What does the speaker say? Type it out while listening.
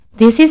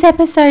This is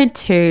episode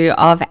 2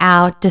 of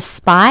our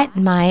Despite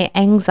My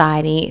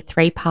Anxiety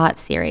 3-part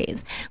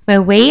series,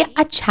 where we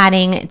are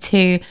chatting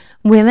to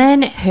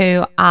women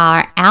who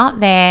are out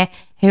there,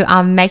 who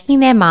are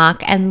making their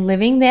mark and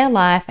living their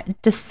life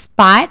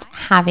despite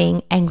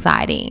having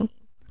anxiety.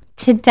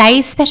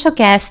 Today's special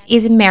guest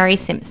is Mary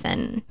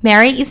Simpson.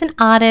 Mary is an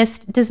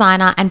artist,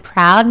 designer, and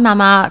proud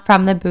mama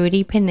from the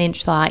Booty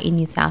Peninsula in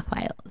New South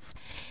Wales.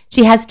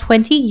 She has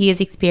 20 years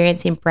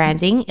experience in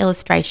branding,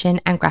 illustration,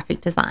 and graphic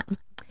design.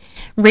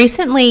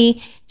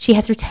 Recently, she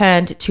has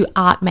returned to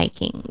art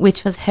making,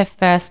 which was her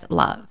first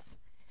love.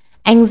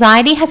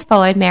 Anxiety has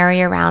followed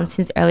Mary around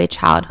since early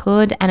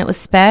childhood, and it was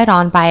spurred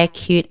on by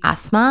acute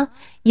asthma,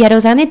 yet it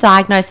was only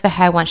diagnosed for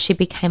her once she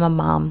became a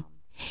mum.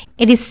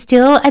 It is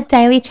still a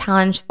daily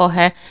challenge for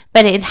her,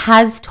 but it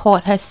has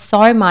taught her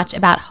so much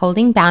about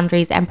holding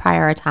boundaries and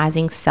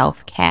prioritizing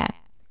self-care.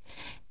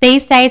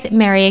 These days,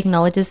 Mary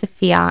acknowledges the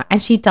fear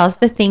and she does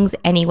the things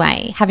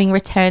anyway, having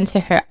returned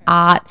to her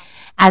art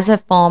as a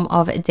form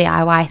of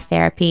DIY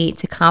therapy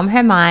to calm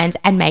her mind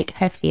and make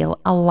her feel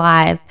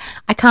alive.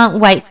 I can't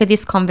wait for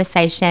this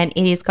conversation.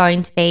 It is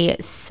going to be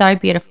so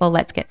beautiful.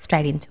 Let's get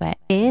straight into it.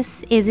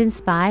 This is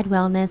Inspired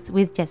Wellness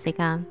with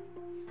Jessica,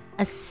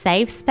 a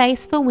safe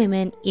space for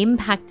women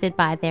impacted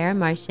by their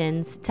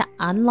emotions to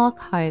unlock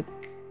hope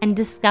and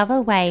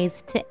discover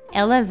ways to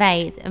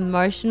elevate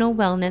emotional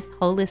wellness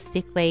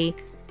holistically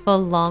for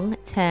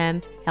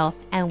long-term health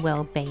and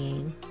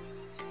well-being.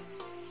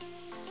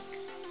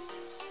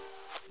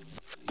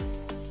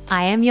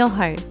 I am your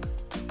host,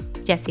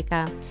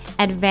 Jessica,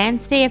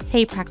 advanced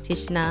EFT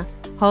practitioner,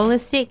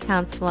 holistic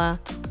counselor,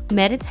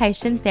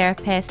 meditation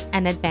therapist,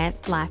 and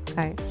advanced life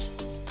coach.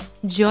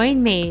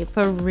 Join me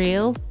for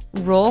real,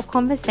 raw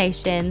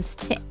conversations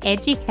to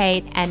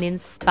educate and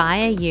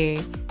inspire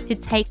you to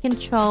take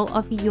control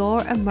of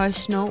your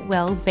emotional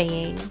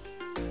well-being.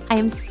 I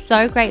am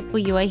so grateful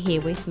you are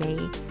here with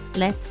me.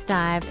 Let's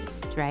dive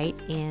straight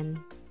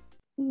in.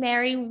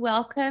 Mary,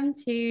 welcome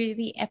to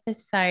the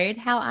episode.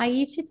 How are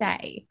you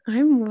today?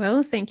 I'm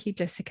well, thank you,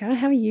 Jessica.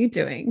 How are you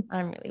doing?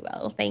 I'm really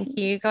well, thank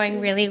you.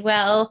 Going really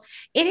well.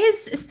 It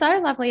is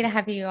so lovely to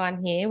have you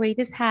on here. We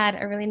just had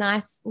a really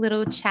nice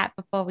little chat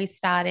before we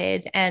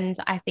started, and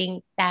I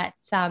think that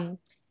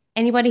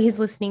anybody who's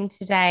listening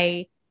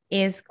today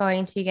is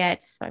going to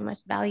get so much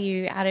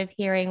value out of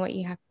hearing what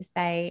you have to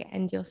say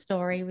and your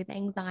story with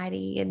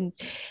anxiety and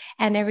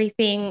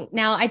everything.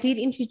 Now, I did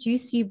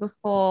introduce you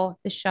before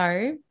the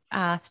show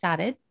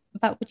started,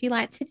 but would you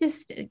like to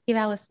just give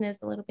our listeners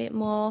a little bit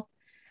more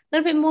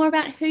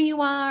about who you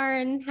are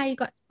and how you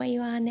got to where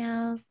you are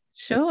now?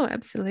 Sure,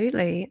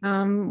 absolutely.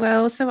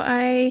 So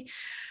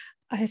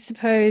I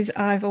suppose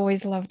I've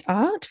always loved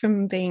art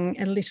from being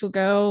a little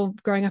girl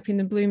growing up in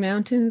the Blue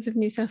Mountains of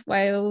New South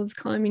Wales,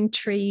 climbing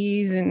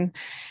trees and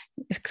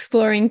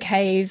exploring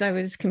caves. I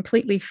was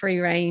completely free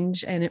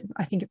range, and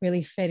I think it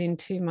really fed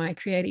into my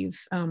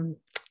creative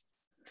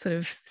sort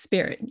of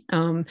spirit.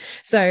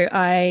 So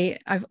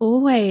I've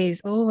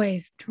always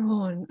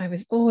drawn. I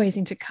was always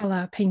into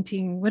color,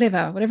 painting,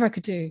 whatever I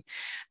could do.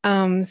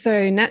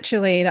 So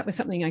naturally, that was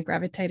something I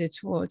gravitated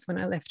towards when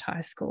I left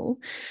high school.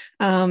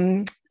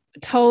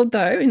 Told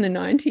though in the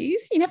 90s,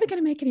 you're never going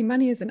to make any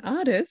money as an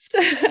artist,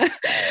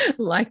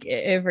 like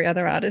every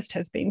other artist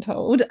has been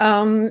told.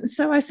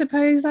 So I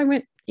suppose I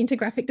went into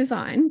graphic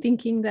design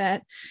thinking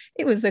that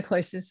it was the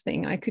closest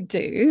thing I could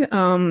do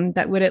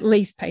that would at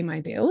least pay my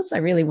bills. I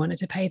really wanted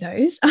to pay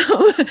those.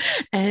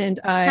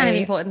 And kind of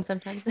important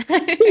sometimes.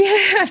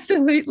 Yeah,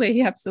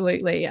 absolutely.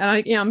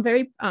 I'm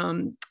very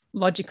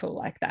logical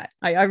like that.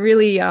 I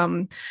really,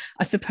 I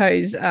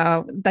suppose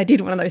they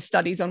did one of those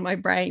studies on my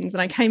brains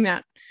and I came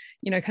out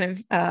kind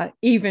of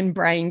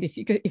even-brained, if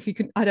you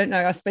could, I don't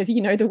know, I suppose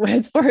you know the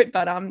words for it,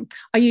 but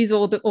I use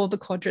all the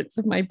quadrants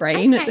of my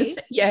brain. Okay.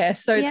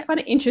 So it's kind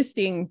of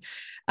interesting.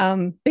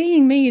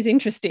 Being me is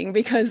interesting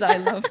because I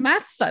love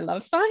maths, I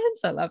love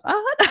science, I love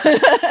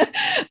art,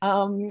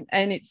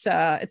 and it's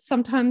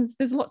sometimes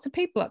there's lots of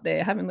people up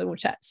there having little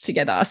chats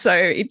together. So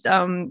it's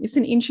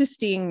an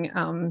interesting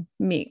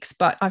mix,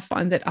 but I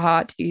find that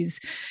art is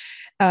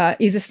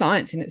a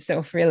science in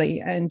itself, really,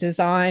 and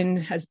design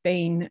has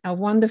been a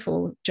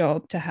wonderful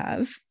job to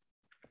have.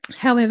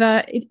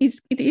 However, it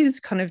is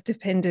kind of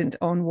dependent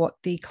on what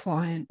the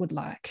client would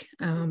like.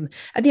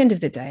 At the end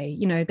of the day,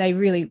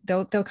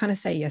 they'll kind of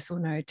say yes or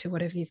no to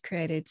whatever you've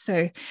created.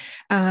 So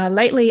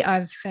lately,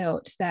 I've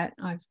felt that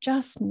I've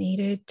just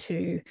needed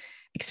to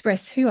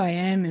express who I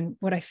am and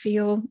what I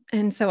feel,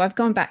 and so I've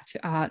gone back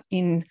to art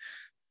in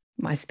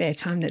my spare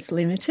time that's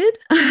limited.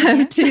 I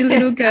have two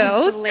little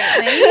girls. Absolutely.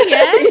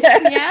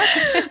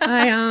 Yes.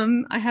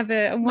 I have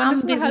a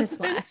wonderful business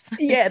husband. life.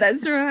 Yeah,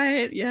 that's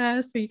right.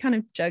 Yeah. So you're kind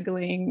of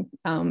juggling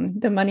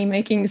the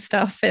money-making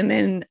stuff. And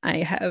then I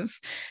have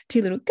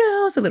two little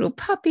girls, a little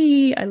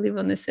puppy. I live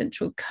on the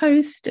Central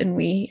Coast and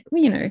we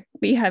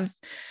have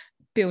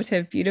built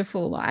a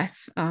beautiful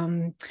life.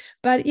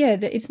 But yeah,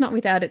 it's not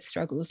without its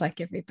struggles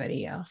like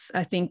everybody else.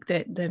 I think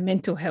that the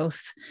mental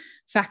health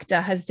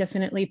factor has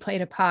definitely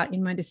played a part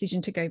in my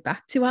decision to go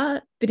back to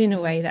art, but in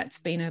a way that's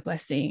been a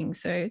blessing.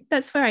 So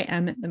that's where I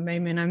am at the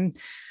moment.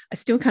 I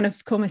still kind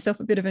of call myself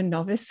a bit of a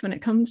novice when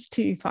it comes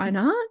to fine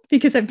art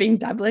because I've been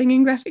dabbling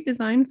in graphic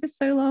design for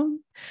so long.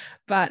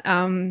 But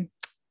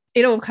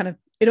it all kind of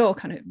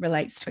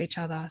relates to each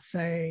other.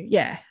 So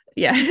yeah,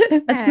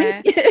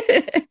 that's me.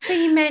 So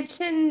you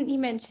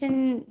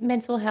mentioned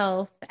mental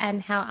health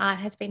and how art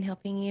has been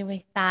helping you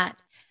with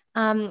that.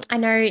 I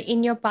know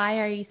in your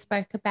bio you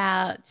spoke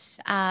about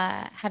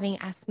having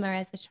asthma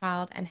as a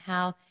child and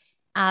how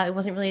it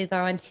wasn't really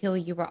though until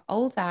you were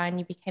older and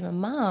you became a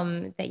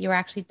mum that you were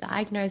actually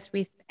diagnosed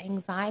with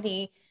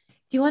anxiety.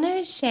 Do you want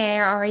to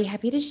share, or are you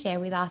happy to share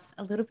with us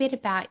a little bit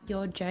about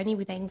your journey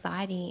with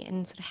anxiety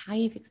and sort of how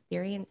you've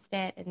experienced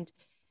it and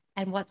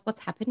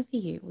what's happened for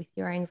you with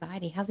your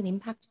anxiety? How's it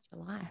impacted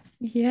your life?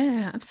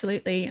 Yeah,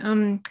 absolutely.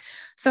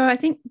 So I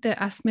think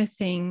the asthma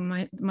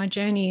thing, my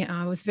journey,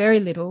 was very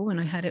little when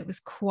I had it, was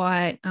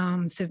quite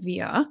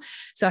severe.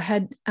 So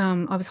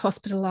I was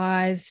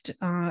hospitalized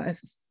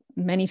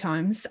many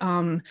times.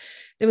 There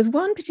was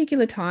one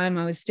particular time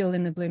I was still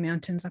in the Blue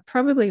Mountains. I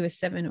probably was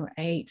 7 or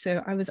 8.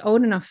 So I was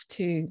old enough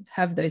to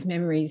have those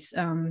memories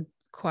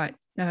quite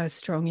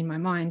strong in my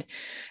mind.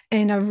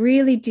 And I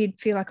really did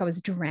feel like I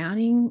was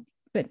drowning,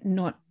 but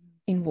not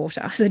in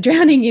water, so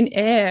drowning in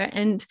air.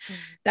 And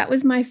that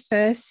was my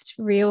first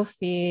real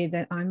fear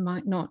that I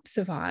might not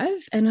survive.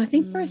 And I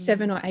think for a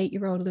 7 or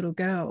 8-year-old little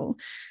girl,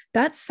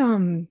 that's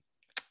a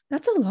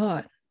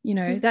lot.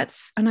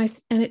 That's and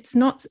it's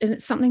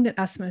something that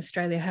Asthma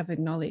Australia have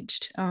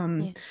acknowledged.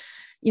 I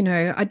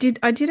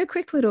did a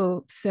quick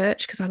little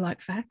search because I like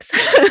facts.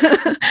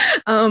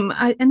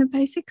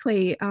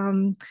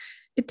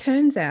 It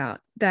turns out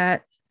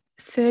that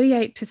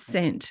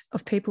 38%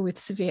 of people with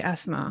severe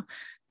asthma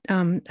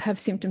have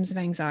symptoms of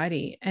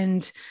anxiety,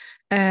 and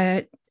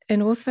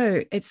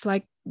also it's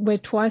like we're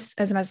twice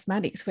as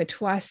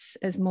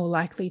more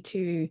likely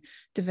to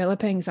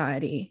develop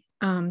anxiety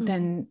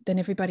than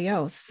everybody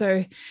else.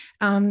 So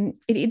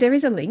there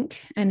is a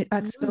link, and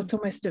it's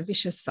almost a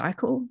vicious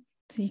cycle.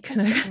 So you can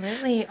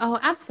absolutely. Oh,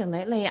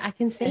 absolutely. I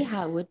can see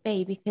how it would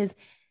be because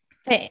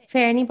for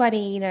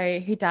anybody,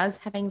 who does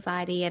have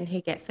anxiety and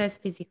who gets those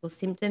physical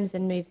symptoms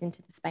and moves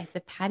into the space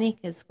of panic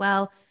as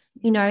well,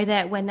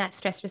 that when that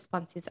stress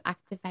response is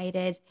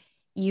activated,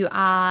 you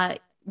are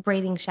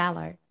breathing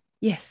shallow.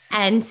 Yes.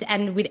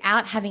 And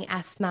without having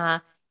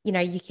asthma,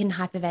 you can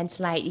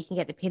hyperventilate, you can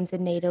get the pins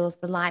and needles,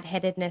 the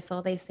lightheadedness,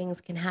 all these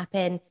things can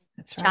happen.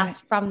 That's right.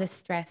 Just from the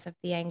stress of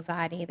the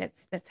anxiety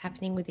that's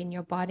happening within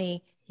your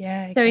body.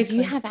 Yeah, exactly. So if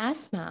you have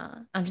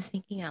asthma, I'm just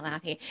thinking out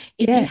loud here.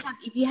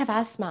 If you have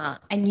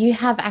asthma and you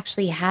have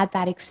actually had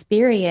that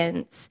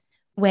experience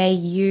where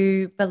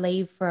you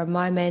believe for a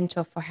moment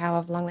or for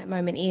however long that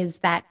moment is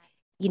that,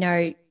 you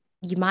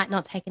might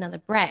not take another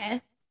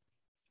breath,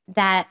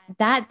 that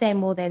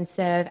then will then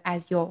serve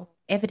as your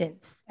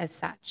evidence as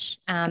such.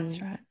 That's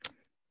right.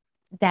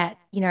 That,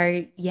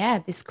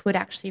 this could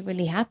actually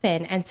really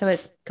happen. And so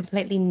it's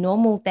completely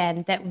normal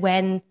then that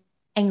when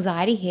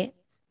anxiety hits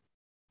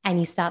and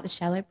you start the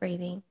shallow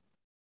breathing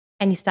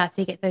and you start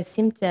to get those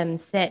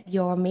symptoms, that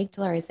your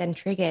amygdala is then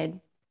triggered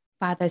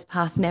by those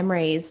past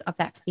memories of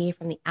that fear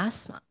from the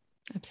asthma.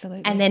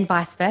 Absolutely. And then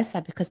vice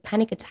versa, because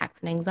panic attacks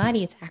and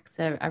anxiety attacks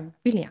are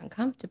really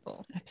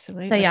uncomfortable.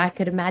 Absolutely. So yeah, I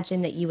could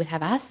imagine that you would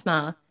have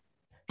asthma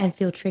and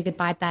feel triggered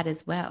by that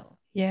as well.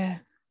 Yeah.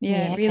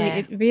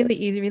 It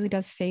really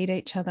does feed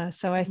each other.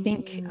 So I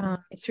think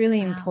it's really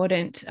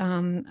important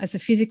as a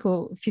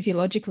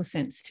physiological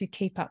sense to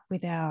keep up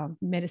with our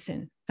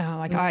medicine.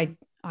 I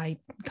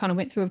kind of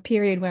went through a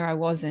period where I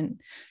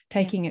wasn't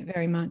taking it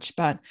very much,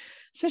 but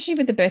especially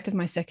with the birth of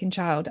my second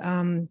child,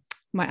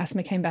 my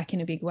asthma came back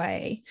in a big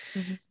way.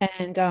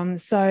 And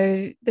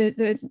so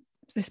the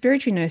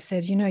respiratory nurse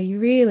said, you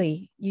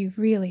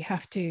really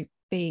have to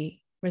be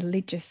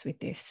religious with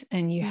this,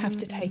 and you have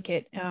to take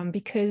it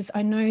because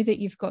I know that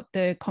you've got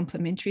the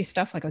complementary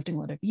stuff. Like I was doing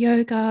a lot of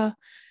yoga,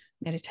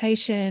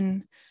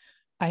 meditation.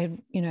 I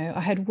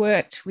had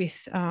worked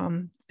with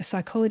a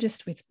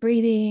psychologist with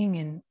breathing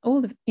and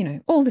all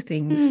the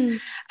things,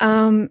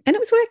 and it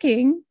was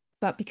working.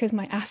 But because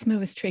my asthma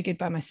was triggered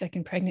by my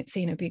second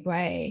pregnancy in a big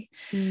way,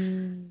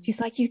 she's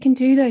like, you can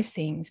do those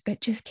things, but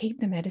just keep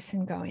the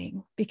medicine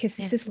going because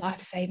this is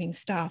life-saving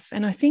stuff.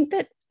 And I think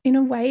that in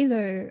a way,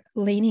 though,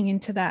 leaning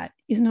into that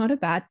is not a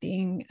bad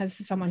thing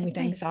as someone with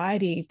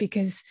anxiety,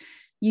 because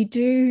you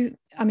do,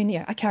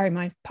 I carry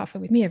my puffer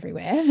with me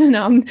everywhere,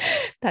 and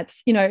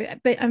that's,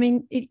 but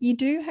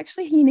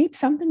you need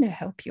something to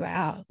help you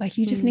out. Like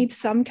you just need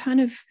some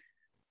kind of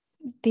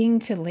thing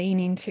to lean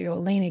into or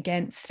lean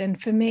against. And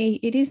for me,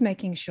 it is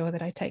making sure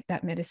that I take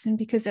that medicine,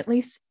 because at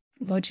least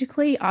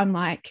logically, I'm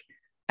like,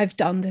 I've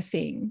done the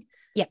thing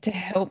to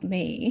help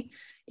me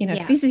in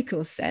a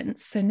physical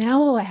sense. So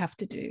now all I have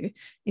to do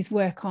is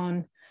work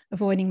on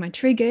avoiding my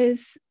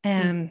triggers,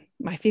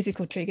 my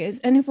physical triggers,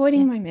 and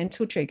avoiding my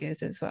mental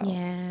triggers as well.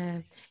 Yeah.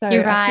 So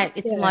You're I right.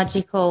 think, It's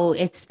logical.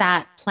 It's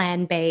that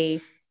plan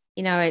B,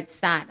 it's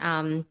that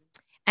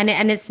and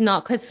it's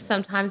not because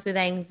sometimes with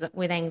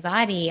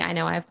anxiety, I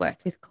know I've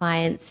worked with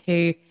clients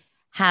who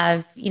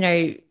have,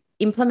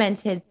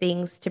 implemented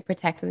things to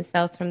protect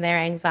themselves from their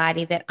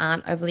anxiety that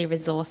aren't overly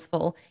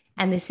resourceful.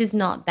 And this is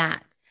not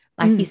that.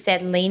 Like you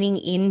said, leaning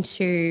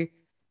into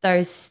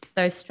those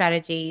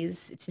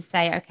strategies to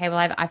say, okay,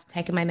 well, I've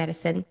taken my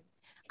medicine.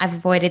 I've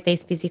avoided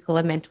these physical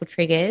and mental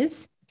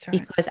triggers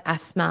because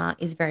asthma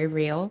is very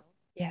real.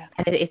 Yeah.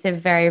 And it's a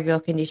very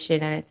real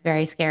condition and it's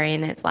very scary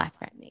and it's life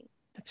threatening.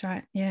 That's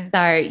right.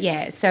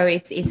 Yeah. So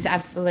it's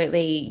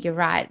absolutely, you're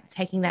right.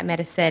 Taking that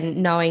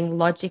medicine, knowing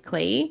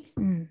logically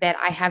that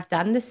I have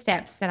done the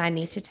steps that I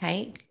need to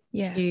take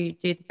to do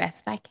the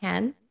best I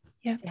can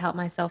to help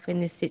myself in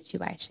this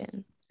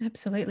situation.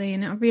 Absolutely.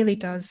 And it really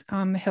does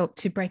help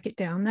to break it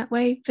down that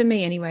way, for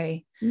me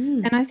anyway.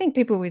 And I think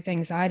people with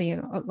anxiety,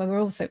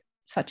 we're also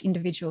such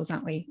individuals,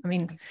 aren't we? I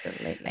mean,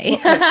 absolutely.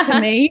 What works for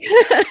me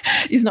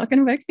is not going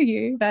to work for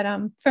you. But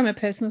from a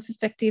personal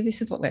perspective,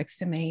 this is what works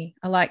for me.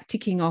 I like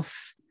ticking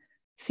off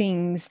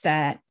things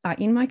that are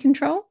in my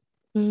control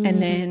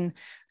and then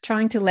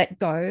trying to let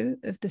go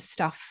of the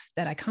stuff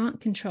that I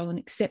can't control, and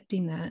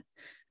accepting that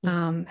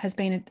has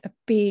been a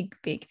big,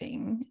 big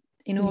thing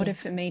in order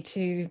for me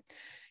to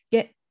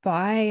get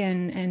by.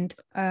 And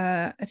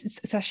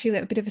it's actually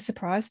a bit of a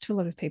surprise to a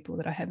lot of people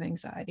that I have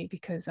anxiety,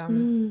 because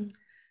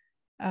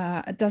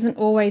it doesn't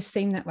always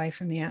seem that way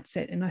from the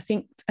outset. And I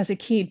think as a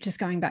kid, just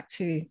going back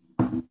to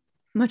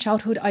my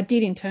childhood, I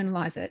did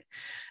internalize it.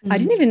 I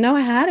didn't even know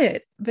I had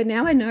it, but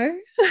now I know.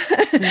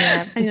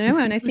 I know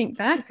when I think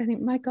back, I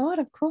think, my God,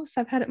 of course,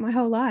 I've had it my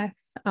whole life.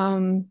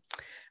 And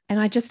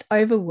I just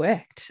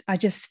overworked. I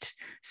just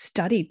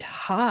studied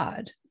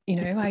hard.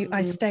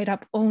 I stayed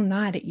up all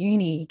night at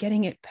uni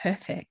getting it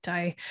perfect.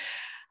 I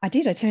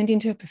turned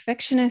into a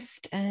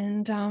perfectionist,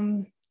 and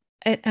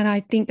I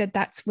think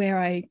that's where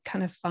I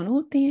kind of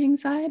funneled the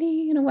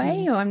anxiety in a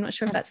way, or I'm not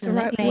sure if that's the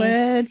right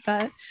word,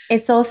 but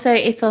it's also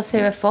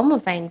a form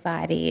of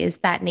anxiety, is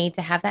that need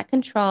to have that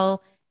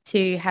control,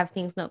 to have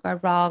things not go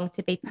wrong,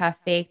 to be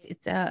perfect.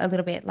 It's a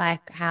little bit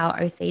like how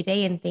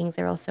OCD and things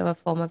are also a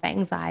form of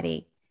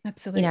anxiety.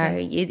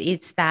 Absolutely.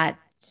 It's that,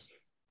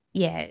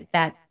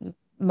 that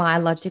my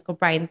logical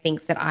brain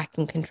thinks that I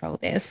can control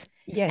this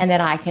and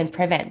that I can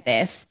prevent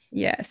this.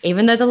 Yes.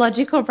 Even though the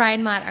logical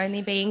brain might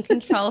only be in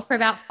control for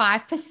about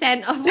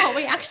 5% of what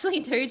we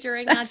actually do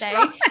during our day.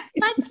 Right.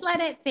 Let's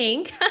let it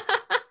think.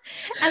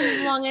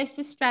 As long as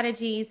the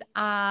strategies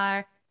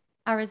are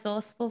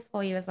resourceful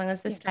for you, as long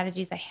as the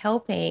strategies are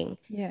helping.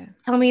 Yeah.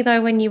 Tell me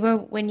though, when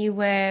you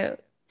were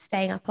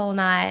staying up all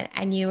night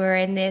and you were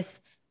in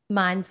this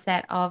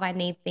mindset of I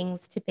need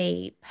things to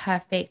be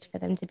perfect for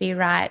them to be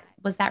right,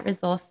 was that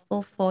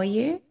resourceful for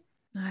you?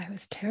 No, it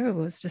was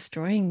terrible. It was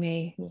destroying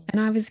me. And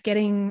I was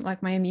getting,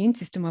 like, my immune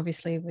system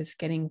obviously was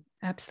getting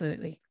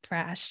absolutely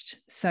thrashed.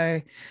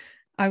 So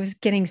I was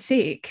getting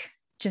sick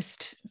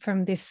just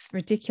from this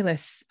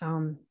ridiculous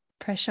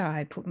pressure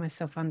I put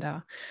myself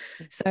under.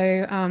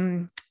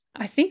 So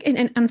I think,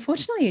 and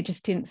unfortunately, it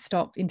just didn't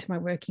stop into my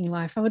working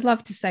life. I would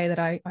love to say that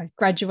I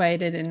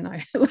graduated and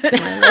I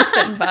learned my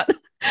lesson, but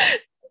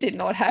did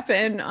not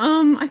happen.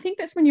 I think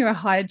that's when you're a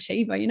high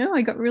achiever.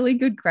 I got really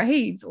good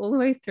grades all the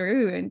way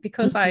through, and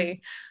because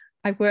I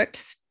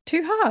worked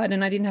too hard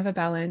and I didn't have a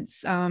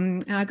balance.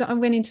 And I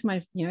went into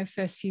my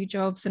first few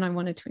jobs and I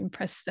wanted to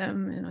impress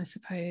them, and I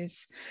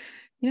suppose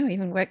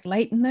even worked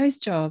late in those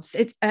jobs.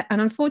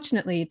 And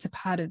unfortunately, it's a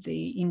part of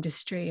the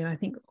industry. And I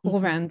think all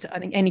around, I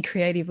think any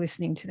creative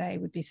listening today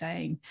would be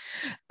saying,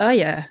 "Oh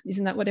yeah,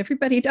 isn't that what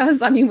everybody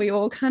does?" I mean, we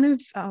all kind of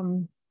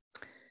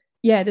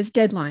there's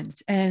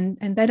deadlines and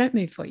they don't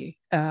move for you.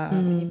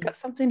 When you've got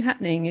something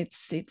happening,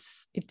 it's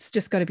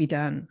just got to be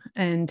done.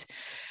 And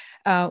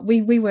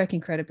we work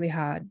incredibly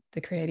hard,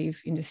 the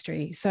creative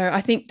industry. So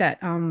I think that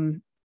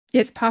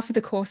it's par for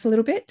the course a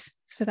little bit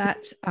for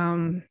that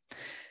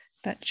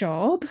that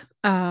job,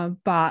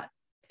 but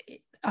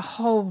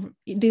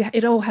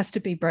it all has to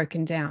be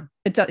broken down.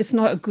 It's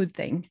not a good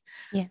thing.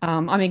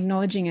 I'm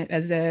acknowledging it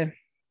as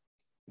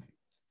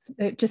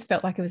it just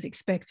felt like it was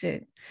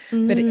expected,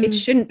 but it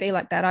shouldn't be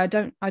like that. I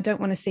don't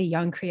want to see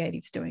young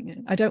creatives doing it.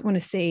 I don't want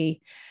to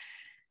see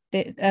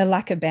a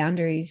lack of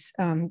boundaries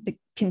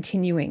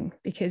continuing,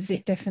 because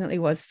it definitely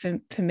was for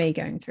me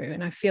going through,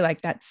 and I feel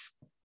like that's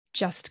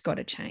just got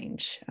to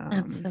change.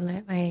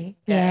 Absolutely.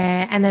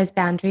 Yeah. And those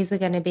boundaries are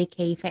going to be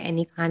key for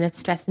any kind of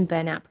stress and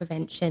burnout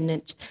prevention,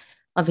 and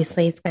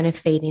obviously it's going to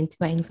feed into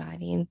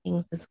anxiety and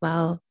things as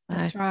well. So.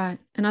 That's right.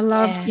 And I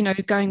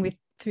loved going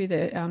through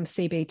the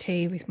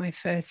CBT with my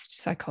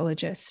first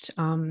psychologist.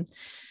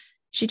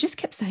 She just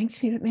kept saying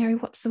to me, "But Mary,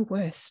 what's the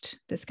worst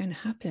that's going to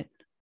happen?"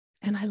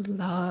 And I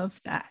love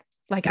that.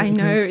 Like, I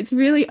know it's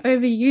really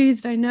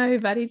overused, I know,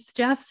 but it's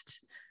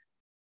just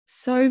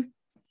so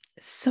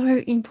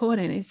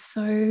important. It's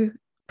so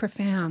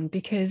profound,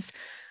 because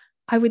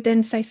I would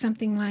then say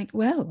something like,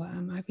 well,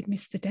 I would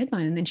miss the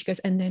deadline. And then she goes,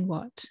 and then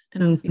what?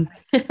 And I would be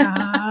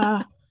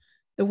like,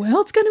 the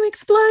world's going to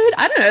explode.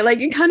 I don't know, like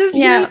you kind of,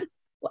 well,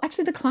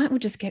 actually the client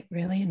would just get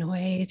really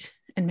annoyed,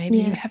 and maybe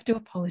you would have to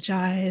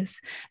apologize,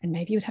 and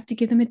maybe you would have to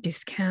give them a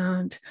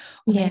discount,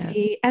 or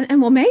maybe, and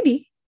well,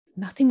 maybe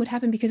nothing would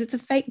happen because it's a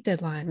fake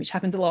deadline, which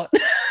happens a lot.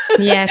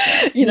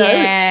 Yes. You know?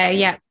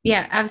 Yeah,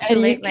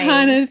 absolutely. And you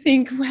kind of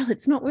think, well,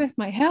 it's not worth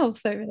my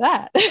health over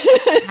that.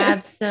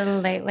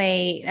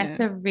 Absolutely. That's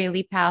a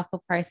really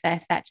powerful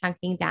process, that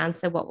chunking down.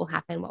 So what will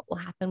happen, what will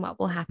happen, what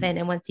will happen.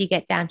 And once you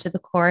get down to the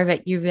core of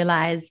it, you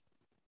realize,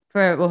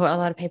 a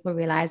lot of people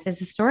realize,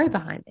 there's a story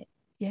behind it.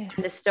 Yeah.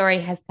 And the story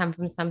has come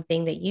from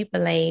something that you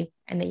believe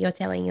and that you're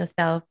telling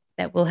yourself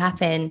that will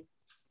happen,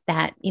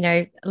 that,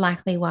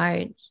 likely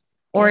won't.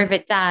 Or if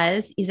it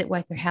does, is it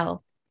worth your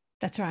health?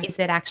 That's right. Is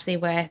it actually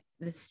worth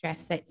the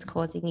stress that's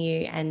causing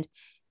you and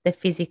the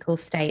physical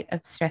state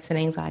of stress and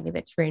anxiety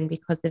that you're in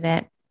because of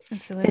it?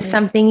 Absolutely. There's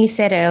something you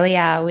said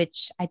earlier,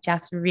 which I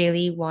just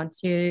really want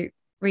to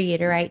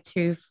reiterate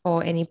to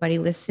for anybody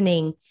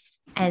listening.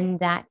 And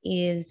that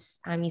is,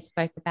 you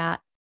spoke about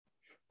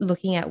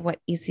looking at what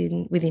is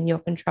within your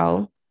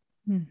control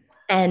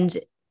and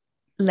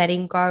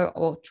letting go,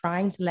 or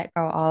trying to let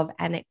go of,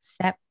 and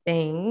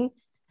accepting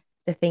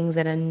the things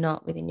that are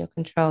not within your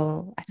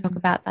control. I talk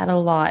about that a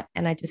lot.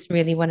 And I just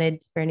really wanted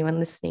for anyone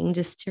listening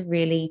just to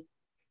really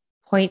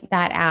point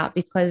that out,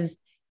 because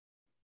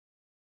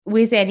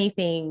with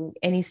anything,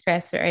 any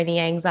stress or any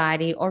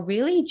anxiety, or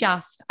really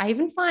just, I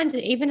even find,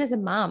 even as a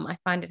mum, I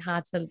find it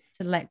hard to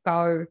let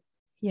go.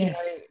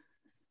 Yes.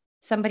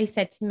 Somebody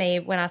said to me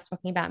when I was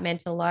talking about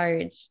mental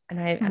load, and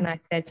I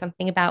said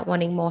something about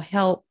wanting more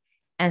help,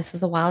 and this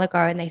was a while ago,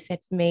 and they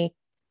said to me,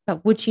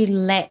 but would you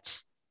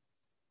let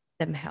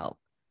them help?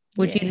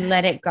 Would you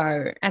let it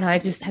go? And I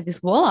just had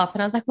this wall up,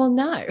 and I was like, well,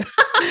 no.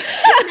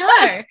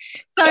 No.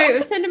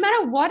 So no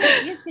matter what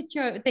it is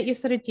that you're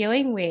sort of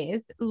dealing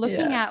with,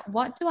 looking at,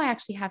 what do I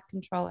actually have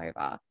control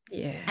over?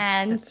 Yeah.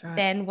 And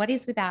then what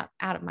is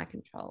out of my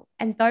control?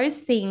 And those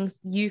things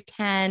you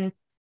can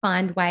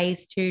find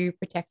ways to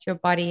protect your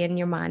body and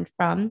your mind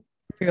from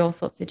through all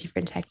sorts of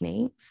different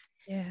techniques.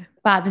 Yeah.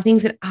 But the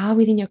things that are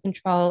within your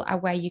control are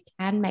where you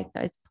can make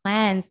those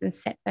plans and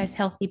set those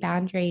healthy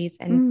boundaries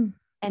and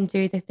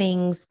do the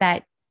things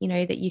that,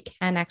 that you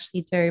can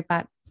actually do.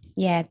 But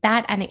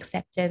that and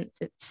acceptance,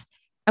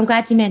 I'm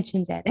glad you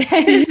mentioned it.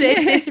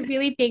 It's a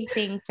really big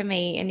thing for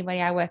me, anybody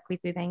I work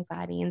with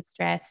anxiety and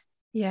stress.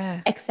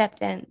 Yeah.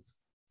 Acceptance.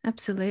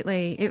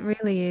 Absolutely. It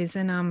really is.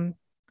 And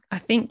I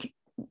think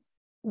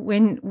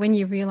when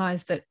you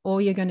realize that all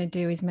you're going to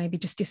do is maybe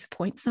just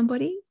disappoint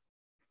somebody,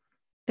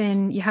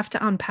 then you have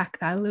to unpack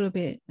that a little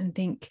bit and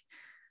think,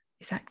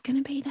 is that going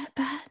to be that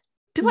bad?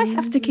 Do I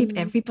have to keep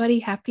everybody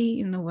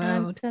happy in the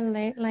world?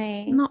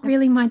 Absolutely. Not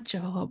really my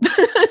job.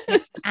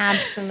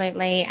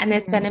 Absolutely. And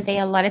there's going to be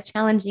a lot of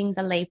challenging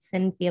beliefs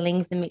and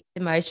feelings and mixed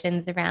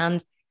emotions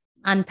around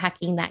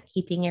unpacking that,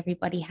 keeping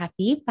everybody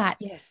happy. But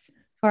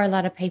for a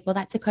lot of people,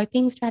 that's a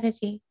coping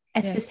strategy.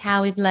 It's just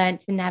how we've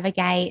learned to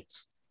navigate,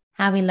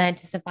 how we learned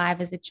to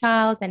survive as a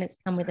child, and it's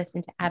come with us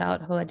into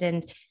adulthood.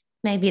 And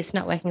maybe it's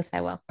not working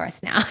so well for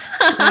us now.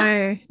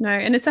 No.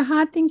 And it's a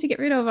hard thing to get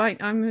rid of.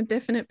 I'm a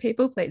definite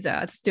people pleaser.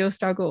 I still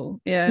struggle.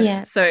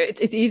 Yeah. So it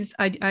is,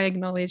 I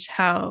acknowledge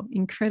how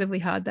incredibly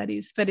hard that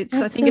is. But I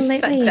think it's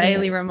just that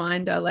daily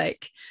reminder,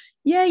 like,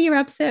 you're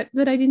upset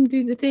that I didn't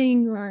do the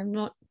thing, or I'm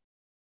not,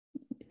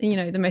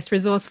 the most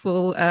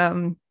resourceful,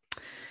 I'm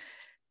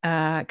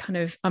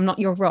not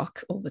your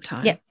rock all the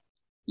time.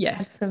 Yeah.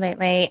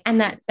 Absolutely. And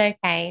that's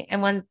okay.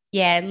 And once,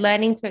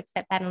 learning to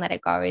accept that and let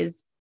it go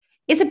is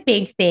a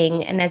big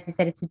thing. And as you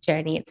said, it's a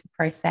journey, it's a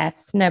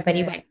process.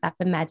 Nobody wakes up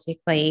and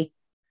magically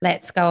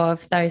lets go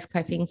of those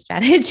coping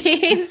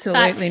strategies.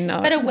 Absolutely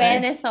not. But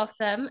awareness of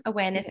them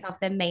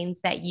means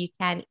that you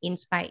can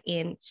inch by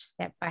inch,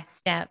 step by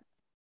step,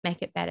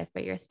 make it better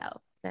for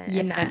yourself. So,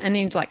 and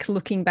then like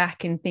looking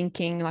back and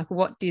thinking, like,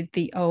 what did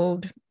the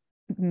old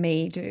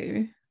me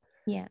do?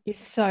 Yeah.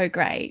 It's so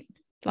great.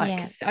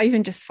 Like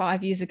even just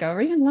 5 years ago, or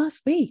even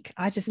last week,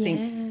 I just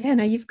think,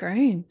 no, you've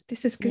grown.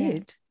 This is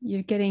good.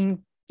 You're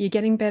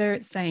getting better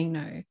at saying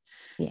no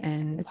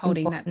and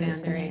holding that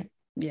boundary.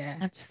 Yeah,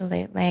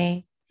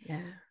 absolutely.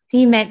 Yeah. So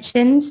you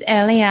mentioned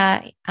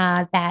earlier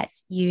that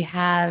you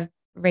have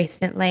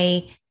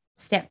recently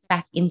stepped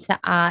back into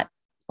art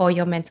for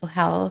your mental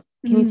health.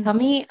 Can you tell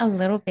me a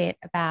little bit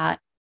about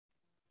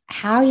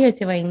how you're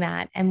doing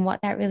that and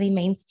what that really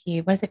means to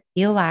you? What does it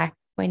feel like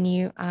when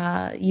you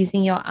are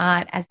using your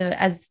art as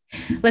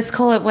let's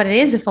call it what it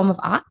is, a form of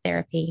art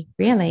therapy,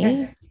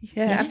 really?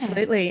 Yeah,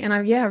 absolutely. And I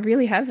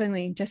really have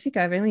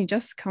Jessica, I've only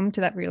just come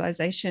to that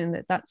realization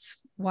that that's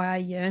why I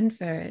yearn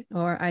for it,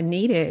 or I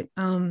need it.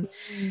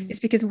 It's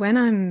because when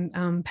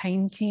I'm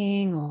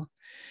painting or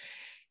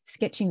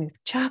sketching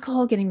with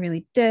charcoal, getting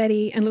really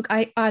dirty, and look,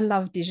 I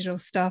love digital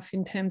stuff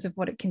in terms of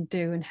what it can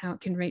do and how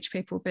it can reach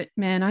people, but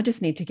man, I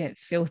just need to get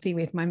filthy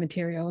with my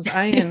materials.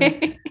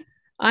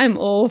 I'm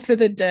all for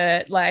the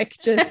dirt, like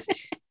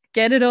just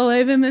get it all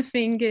over my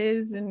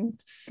fingers and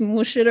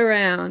smush it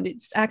around.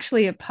 It's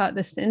actually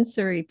the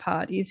sensory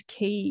part is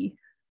key,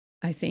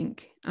 I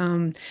think.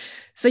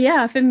 So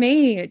yeah, for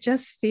me, it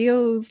just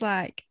feels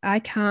like I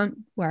can't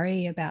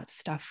worry about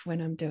stuff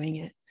when I'm doing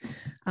it.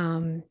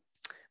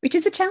 Which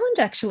is a challenge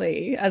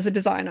actually as a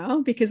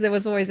designer, because there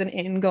was always an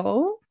end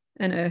goal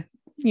and a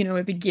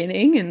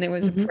beginning, and there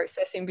was a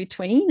process in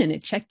between and a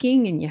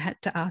checking, and you had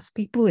to ask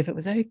people if it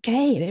was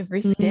okay at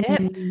every step.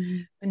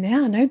 And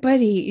now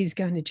nobody is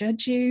going to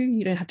judge you.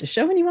 You don't have to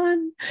show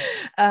anyone.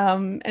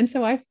 And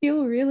so I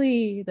feel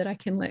really that I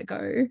can let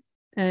go,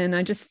 and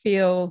I just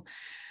feel,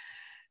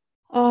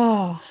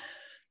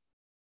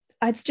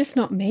 it's just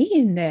not me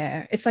in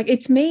there. It's like,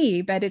 it's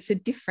me, but it's a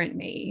different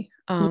me.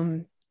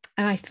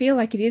 And I feel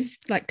like it is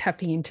like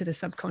tapping into the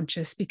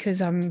subconscious,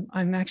 because I'm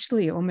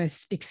actually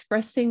almost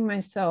expressing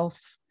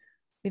myself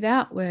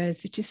without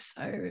words, which is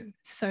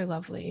so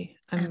lovely.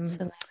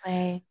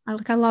 Absolutely.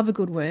 I love a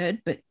good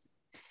word, but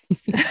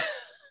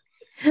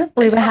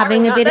we were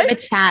having a bit of a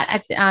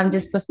chat at,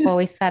 just before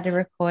we started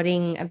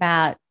recording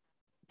about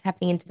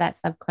tapping into that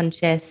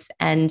subconscious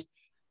and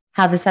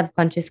how the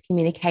subconscious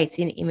communicates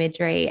in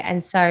imagery.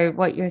 And so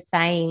what you're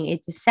saying,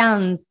 it just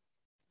sounds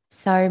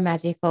so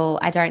magical.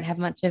 I don't have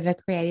much of a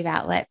creative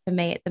outlet for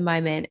me at the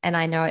moment, and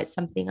I know it's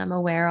something I'm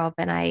aware of,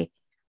 and I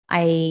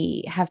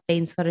have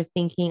been sort of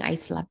thinking, I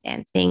used to love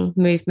dancing,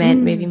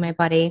 movement, moving my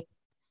body,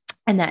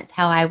 and that's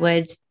how I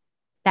would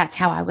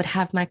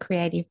have my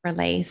creative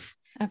release.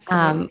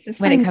 Absolutely.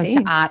 When it comes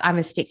to art, I'm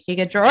a stick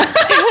figure drawer.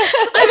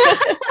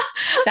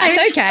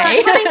 That's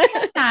okay. Having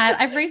said that,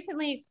 I've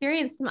recently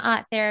experienced some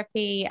art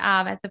therapy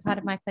as a part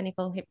of my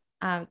clinical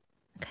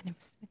I can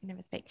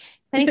never speak.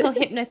 Clinical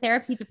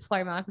hypnotherapy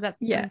diploma, because that's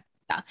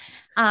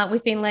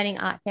we've been learning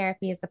art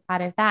therapy as a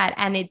part of that,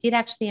 and it did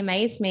actually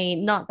amaze me.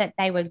 Not that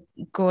they were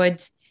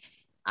good.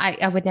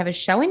 I would never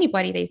show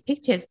anybody these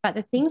pictures, but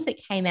the things that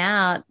came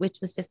out, which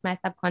was just my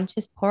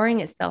subconscious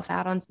pouring itself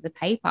out onto the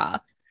paper,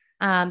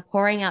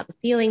 pouring out the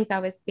feelings I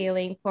was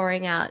feeling,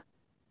 pouring out,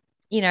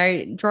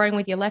 drawing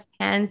with your left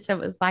hand, so it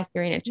was like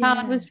your inner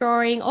child was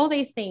drawing. All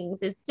these things.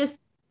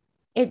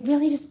 It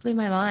really just blew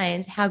my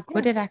mind how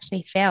good it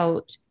actually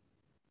felt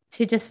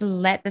to just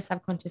let the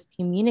subconscious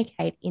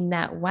communicate in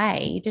that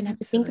way. You don't have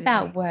to think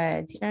about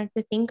words. You don't have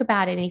to think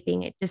about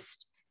anything. It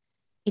just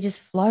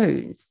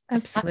flows.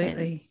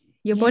 Absolutely.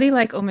 Your body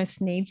like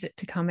almost needs it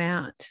to come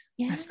out.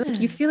 I feel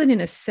like you feel it in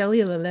a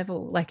cellular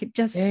level. Like it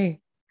just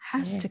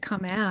has to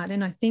come out.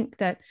 And I think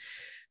that,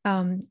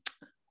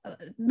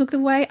 look, the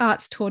way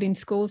art's taught in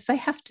schools, they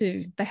have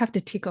to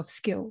tick off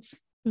skills.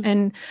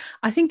 And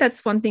I think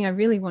that's one thing I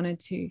really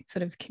wanted to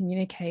sort of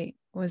communicate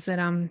was that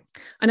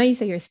I know you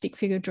say you're a stick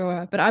figure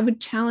drawer, but I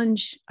would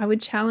challenge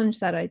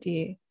that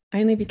idea,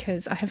 only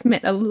because I have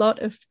met a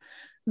lot of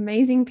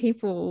amazing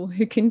people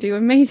who can do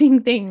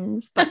amazing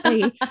things, but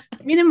they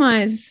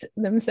minimize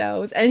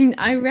themselves. And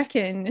I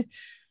reckon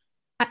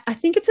I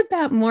think it's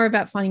more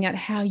about finding out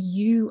how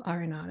you are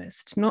an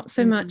artist, not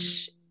so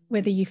much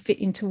whether you fit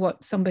into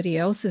what somebody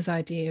else's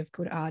idea of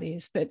good art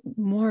is, but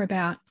more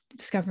about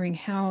discovering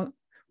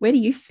where do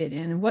you fit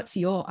in and what's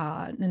your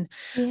art? And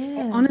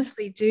I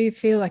honestly do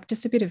feel like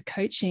just a bit of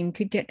coaching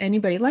could get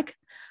anybody. Like,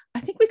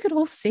 I think we could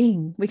all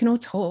sing, we can all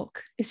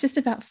talk. It's just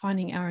about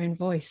finding our own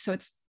voice. So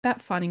it's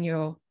about finding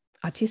your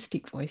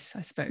artistic voice,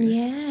 I suppose.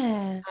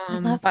 I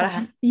love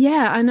that.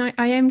 And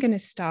I am going to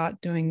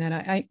start doing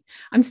that.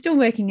 I'm still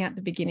working out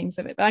the beginnings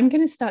of it, but I'm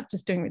going to start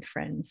just doing with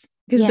friends,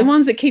 because the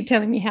ones that keep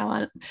telling me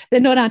how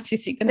they're not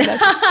artistic,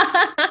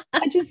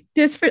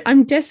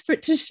 I'm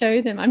desperate to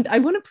show them. I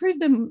want to prove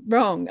them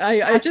wrong.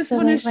 I just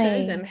want to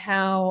show them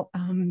how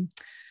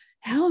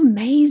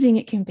amazing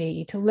it can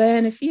be to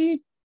learn a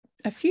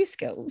few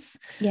skills.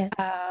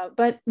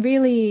 But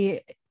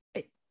really,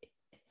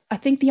 I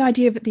think the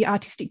idea of the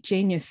artistic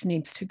genius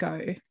needs to go.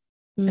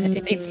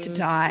 It needs to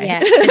die.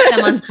 That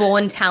someone's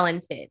born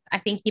talented. I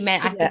think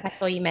I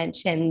saw you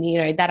mention,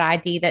 that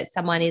idea that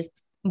someone is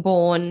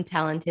born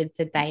talented,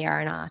 so they are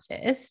an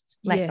artist.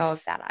 Let go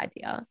of that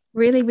idea.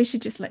 Really, we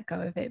should just let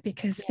go of it,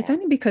 because it's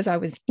only because I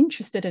was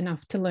interested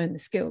enough to learn the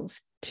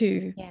skills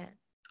to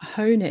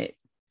hone it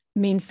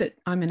means that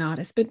I'm an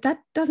artist. But that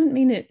doesn't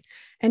mean that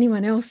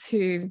anyone else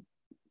who,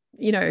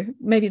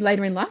 maybe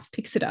later in life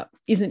picks it up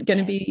isn't going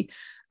to be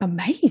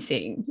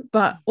amazing.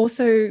 But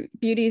also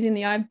beauty is in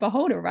the eye of the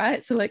beholder,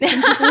 right? So like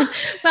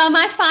well,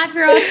 my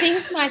 5-year-old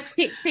thinks my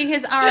stick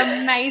figures are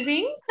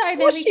amazing, so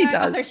there we she go.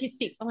 does. Oh, she's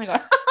 6. Oh my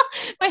god.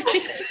 My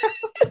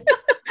 6-year-old.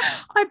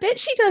 I bet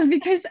she does,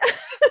 because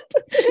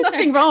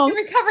nothing wrong.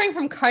 You're recovering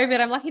from COVID.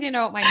 I'm lucky to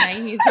know what my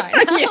name is right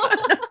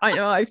now. I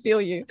know, I feel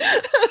you.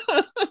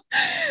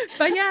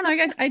 But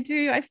I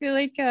do. I feel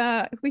like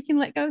if we can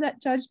let go of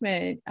that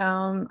judgment,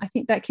 I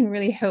think that can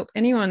really help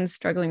anyone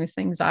struggling with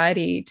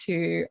anxiety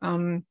to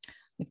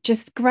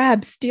just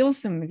steal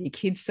some of your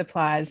kids'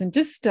 supplies and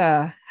just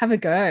have a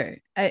go.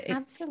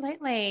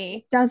 Absolutely.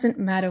 It doesn't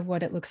matter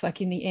what it looks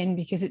like in the end,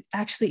 because it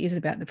actually is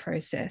about the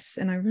process.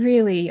 And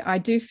I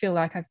do feel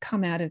like I've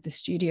come out of the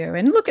studio,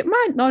 and look, it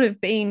might not have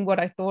been what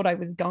I thought I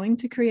was going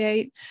to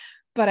create,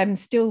 but I'm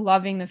still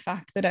loving the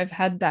fact that I've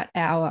had that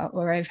hour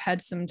or I've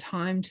had some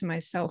time to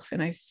myself,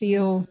 and I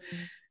feel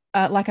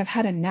like I've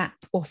had a nap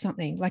or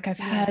something, like I've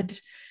had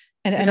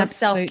an Real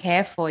absolute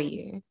self-care for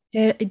you.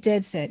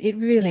 dead set. It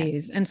really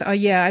is. And so,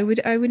 yeah, I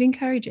would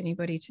encourage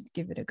anybody to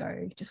give it a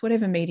go, just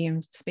whatever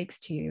medium speaks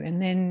to you.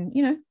 And then,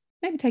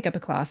 maybe take up a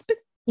class, but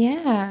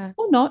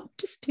or not,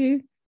 just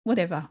do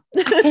whatever.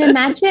 I can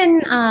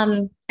imagine,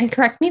 and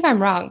correct me if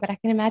I'm wrong, but I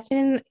can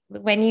imagine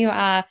when you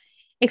are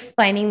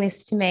explaining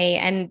this to me,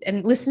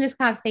 and listeners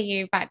can't see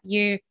you, but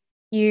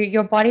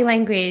your body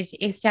language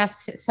is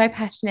just so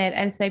passionate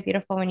and so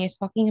beautiful when you're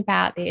talking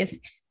about this.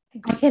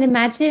 I can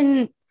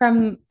imagine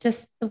from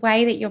just the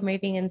way that you're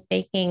moving and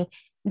speaking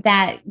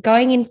that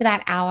going in for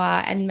that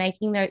hour and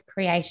making the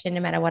creation,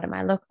 no matter what it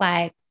might look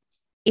like,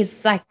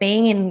 is like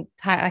being in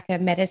like a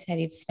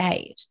meditative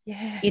state.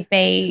 You'd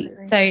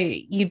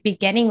be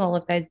getting all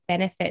of those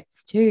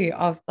benefits too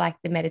of like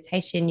the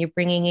meditation. You're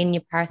bringing in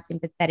your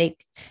parasympathetic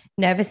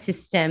nervous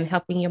system,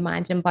 helping your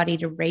mind and body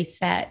to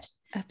reset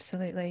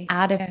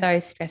out of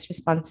those stress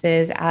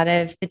responses, out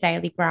of the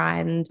daily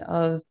grind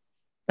of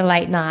the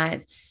late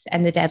nights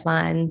and the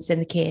deadlines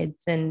and the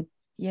kids. And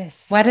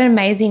what an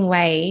amazing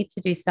way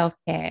to do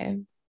self-care.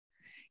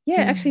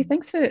 Actually,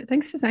 thanks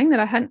for saying that.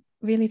 I hadn't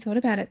really thought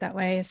about it that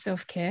way, as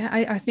self-care.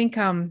 I think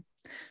for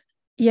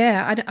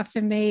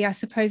me, I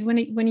suppose when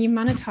you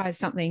monetize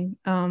something,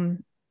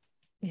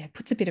 it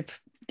puts a bit of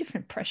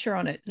different pressure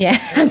on it.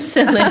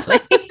 Absolutely.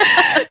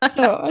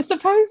 So I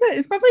suppose that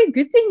it's probably a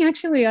good thing,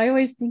 actually. I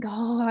always think,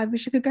 I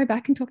wish I could go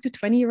back and talk to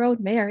 20-year-old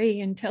Mary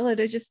and tell her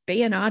to just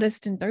be an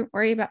artist and don't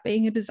worry about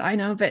being a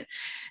designer. But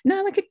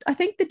no, I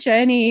think the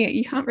journey,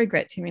 you can't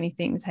regret too many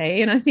things,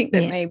 hey? And I think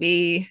that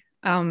maybe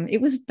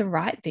it was the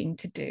right thing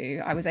to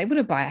do. I was able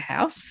to buy a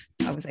house.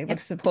 I was able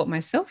to support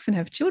myself and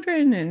have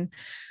children. And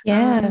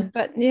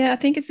I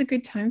think it's a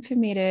good time for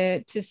me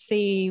to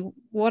see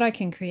what I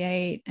can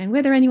create and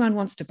whether anyone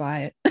wants to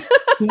buy it.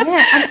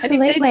 Yeah,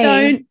 absolutely. And if they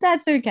don't,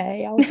 that's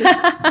okay. I'll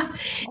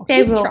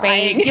there will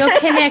trying. Be.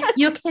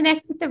 You'll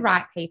connect with the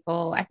right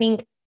people. I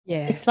think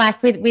it's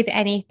like with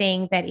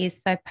anything that is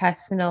so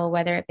personal,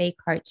 whether it be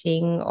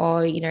coaching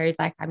or,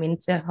 like I'm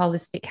into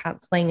holistic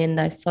counseling and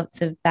those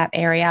sorts of that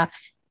area.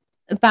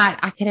 But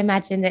I can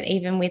imagine that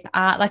even with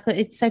art, like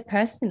it's so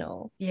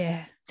personal.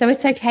 Yeah. So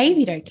it's okay if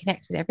you don't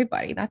connect with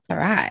everybody. That's all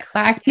right.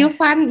 Like you'll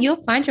find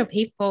your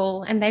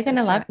people and they're going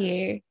to love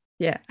you.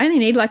 Yeah. I only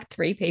need like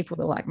 3 people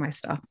to like my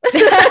stuff.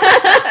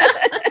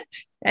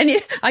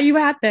 And are you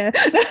out there?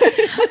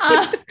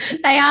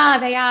 They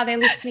are. They're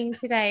listening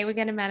today. We're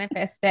going to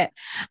manifest it.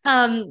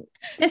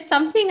 There's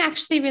something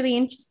actually really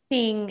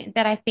interesting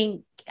that I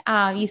think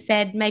you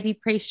said maybe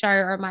pre-show,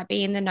 or it might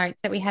be in the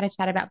notes that we had a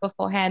chat about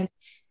beforehand.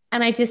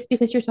 And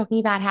because you're talking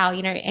about how,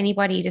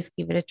 anybody just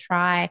give it a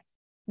try.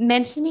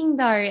 Mentioning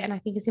though, and I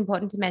think it's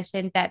important to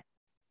mention that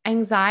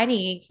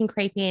anxiety can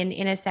creep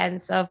in a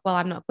sense of, well,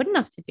 I'm not good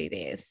enough to do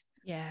this.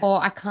 Yeah.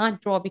 Or I can't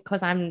draw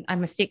because I'm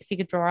a stick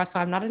figure drawer, so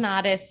I'm not an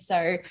artist.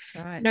 So,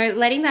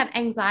 letting that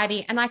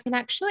anxiety, and I can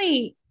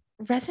actually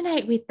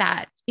resonate with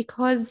that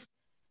because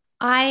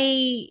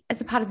as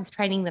a part of this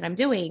training that I'm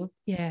doing,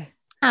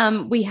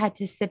 we had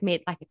to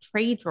submit like a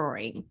tree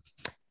drawing.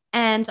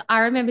 And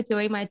I remember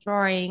doing my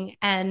drawing,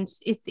 and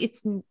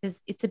it's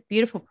a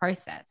beautiful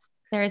process.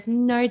 There is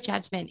no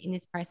judgment in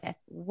this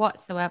process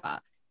whatsoever.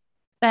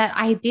 But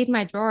I did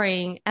my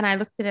drawing and I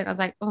looked at it and I was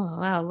like, oh,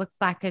 well, it looks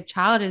like a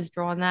child has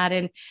drawn that.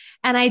 And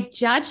I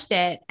judged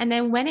it. And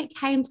then when it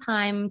came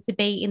time to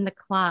be in the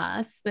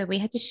class where we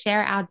had to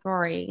share our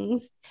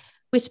drawings,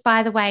 which,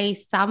 by the way,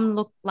 some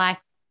looked like,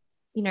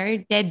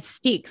 dead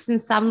sticks, and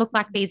some look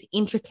like these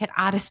intricate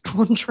artist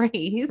drawn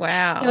trees.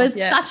 Wow. It was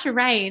such a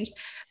range.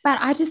 But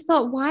I just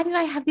thought, why did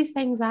I have this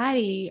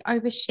anxiety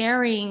over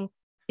sharing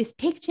this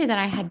picture that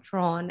I had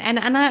drawn? And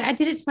I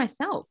did it to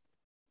myself.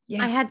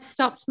 Yeah. I had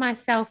stopped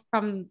myself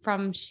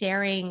from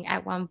sharing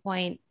at one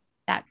point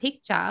that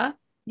picture.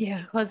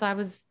 Yeah. Because I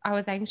was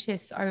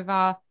anxious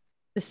over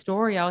the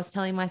story I was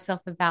telling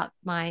myself about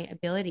my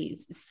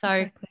abilities.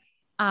 So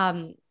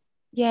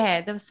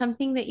there was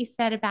something that you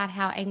said about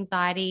how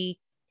anxiety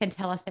can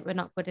tell us that we're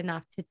not good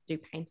enough to do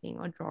painting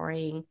or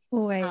drawing.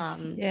 Always,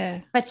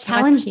 but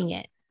challenging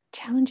it.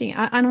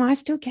 I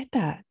still get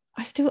that.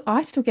 I still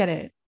get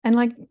it. And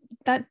like,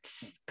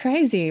 that's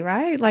crazy,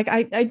 right? Like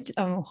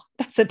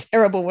that's a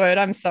terrible word.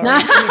 I'm sorry. No,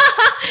 cut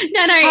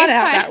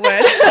out that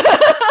word.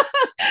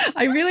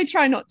 I really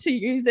try not to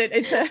use it.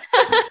 It's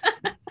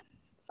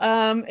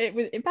it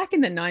was back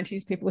in the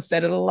 90s, people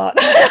said it a lot.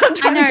 I'm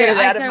trying to get it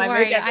out of my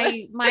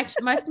vocabulary.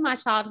 Most of my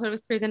childhood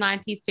was through the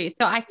 90s too.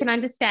 So I can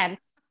understand.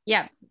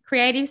 Yeah.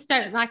 Creatives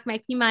don't like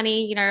making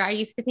money. I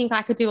used to think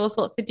I could do all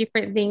sorts of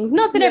different things.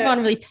 Not that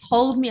everyone really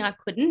told me I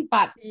couldn't,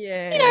 but you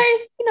know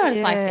what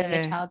it's like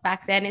being a child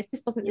back then. It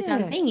just wasn't the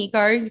done thing. You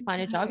go, you find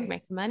a job, you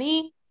make the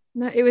money,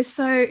 No,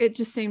 it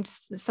just seemed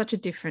such a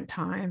different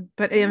time.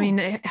 But I mean,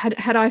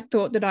 had I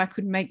thought that I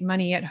could make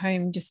money at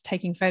home just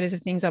taking photos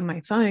of things on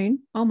my phone,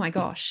 oh my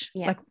gosh,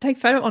 like take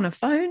photo on a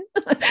phone.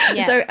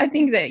 So I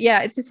think that,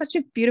 it's just such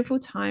a beautiful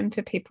time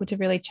for people to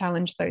really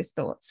challenge those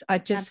thoughts. I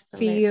just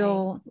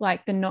feel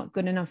like the not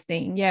good enough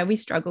thing. Yeah, we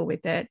struggle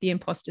with it, the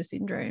imposter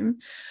syndrome.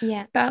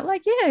 Yeah. But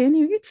like,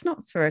 it's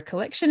not for a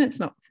collection. It's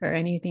not for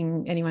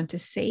anyone to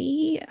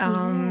see.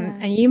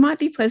 And you might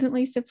be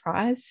pleasantly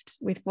surprised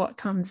with what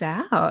comes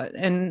out.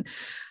 And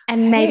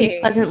maybe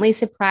pleasantly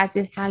surprised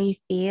with how you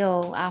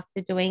feel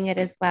after doing it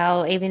as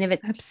well, even if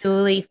it's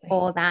purely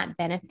for that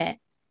benefit.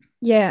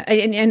 Yeah,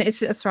 and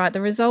that's right. The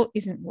result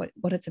isn't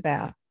what it's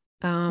about.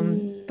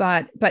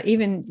 But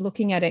even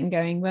looking at it and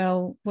going,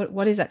 well,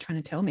 what is that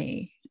trying to tell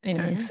me?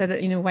 So that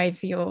in a way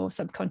for your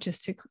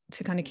subconscious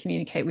to kind of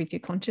communicate with your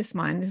conscious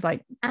mind is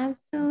like,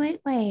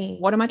 absolutely,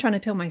 what am I trying to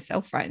tell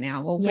myself right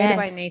now? Well, where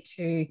do I need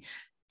to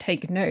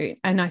take note?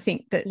 And I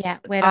think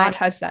that where art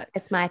has that.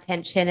 It's my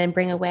attention and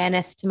bring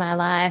awareness to my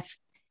life.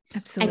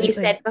 Absolutely. And you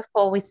said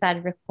before we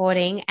started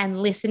recording, and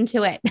listen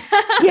to it.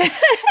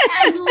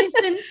 And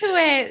listen to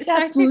it.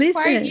 Just so to listen.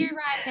 quote you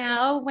right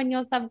now, when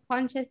your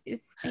subconscious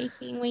is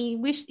speaking, we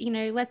wish,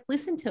 let's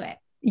listen to it.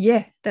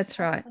 Yeah, that's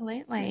right.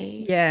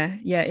 Absolutely. Yeah.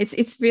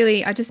 It's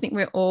really, I just think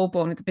we're all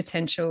born with the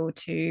potential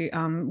to,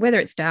 whether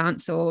it's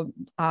dance or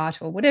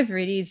art or whatever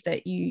it is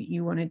that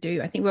you want to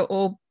do. I think we've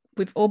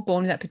all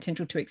born with that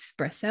potential to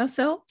express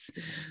ourselves,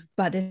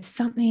 but there's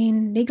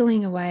something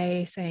niggling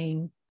away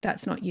saying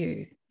that's not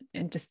you,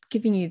 and just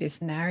giving you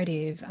this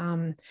narrative.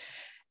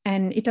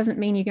 And it doesn't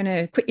mean you're going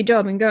to quit your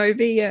job and go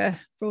be a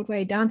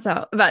Broadway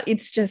dancer, but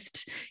it's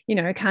just,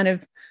 kind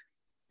of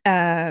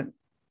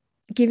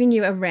giving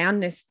you a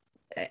roundness,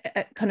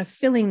 kind of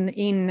filling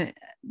in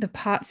the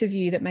parts of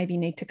you that maybe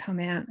need to come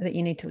out, that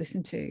you need to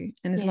listen to.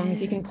 And as long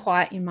as you can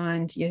quiet your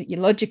mind, your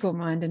logical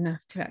mind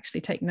enough to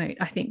actually take note,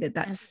 I think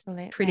that's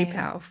pretty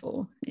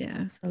powerful.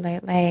 Yeah,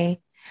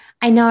 absolutely.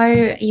 I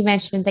know you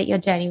mentioned that your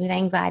journey with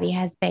anxiety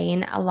has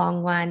been a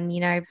long one,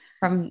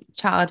 from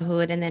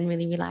childhood and then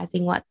really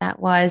realizing what that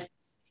was.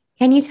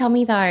 Can you tell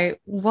me though,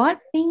 what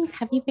things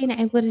have you been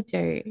able to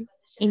do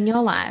in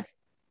your life,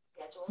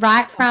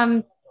 right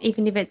from,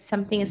 even if it's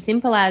something as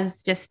simple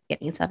as just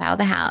getting yourself out of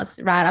the house,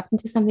 right up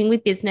into something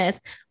with business?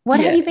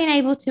 What have you been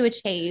able to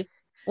achieve?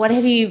 What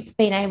have you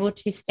been able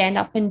to stand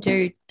up and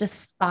do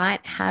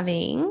despite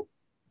having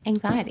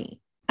anxiety?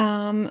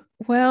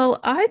 Well,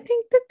 I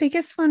think the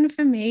biggest one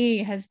for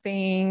me has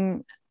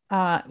been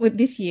with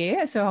this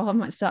year. So I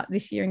might start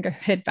this year and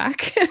head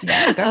back.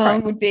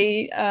 Would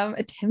be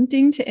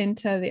attempting to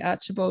enter the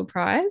Archibald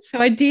Prize. So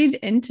I did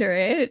enter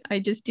it. I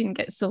just didn't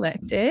get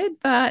selected,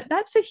 but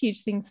that's a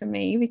huge thing for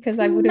me, because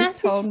I would have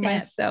told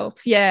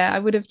myself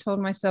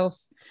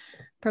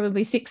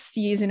probably 6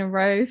 years in a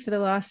row for the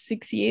last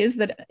 6 years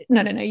that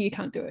no, you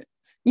can't do it.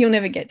 You'll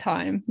never get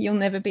time. You'll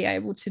never be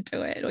able to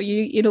do it, or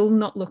it'll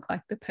not look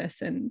like the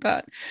person.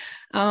 But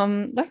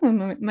like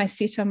my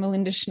sitter,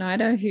 Melinda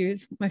Schneider,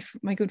 who's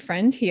my good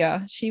friend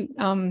here, she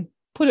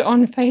put it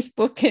on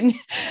Facebook and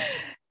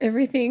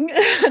everything,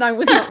 and I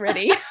was not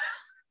ready.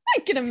 I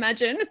can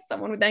imagine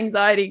someone with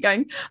anxiety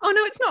going, oh,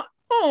 no, it's not.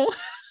 Oh,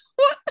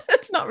 what?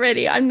 It's not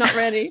ready. I'm not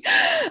ready.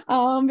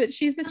 But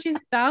she's a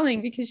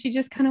darling, because she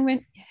just kind of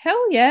went,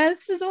 hell yeah,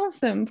 this is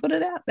awesome. Put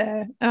it out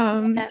there.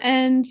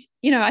 And,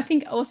 I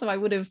think also I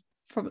would have,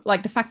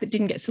 like, the fact that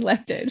didn't get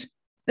selected,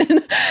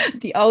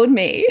 the old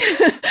me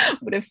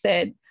would have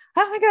said,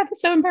 oh my God,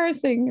 that's so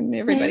embarrassing. And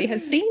everybody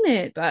has seen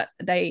it, but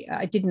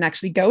I didn't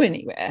actually go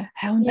anywhere.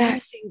 How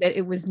embarrassing that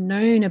it was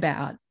known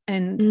about.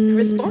 And the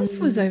response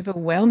was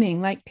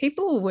overwhelming. Like,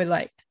 people were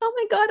like, oh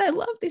my God, I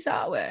love this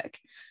artwork.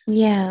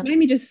 Yeah. It made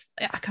me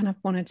I kind of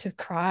wanted to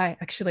cry,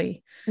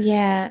 actually.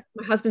 Yeah.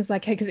 My husband's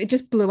like, hey, because it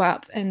just blew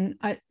up, and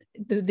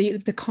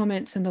the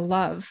comments and the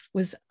love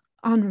was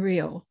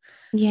unreal.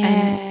 Yeah.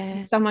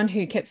 And someone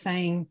who kept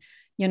saying,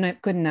 you're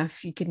not good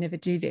enough, you could never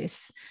do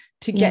this,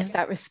 to get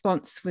that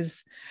response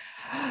was,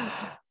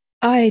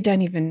 I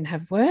don't even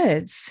have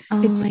words.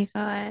 Oh my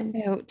God.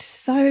 It felt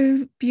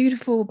so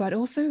beautiful, but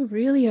also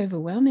really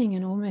overwhelming,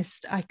 and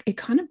almost it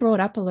kind of brought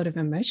up a lot of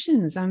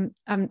emotions. I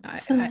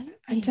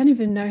don't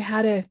even know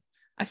how to.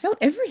 I felt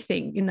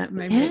everything in that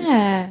moment.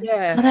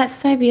 Yeah. Oh, that's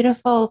so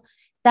beautiful.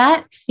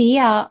 That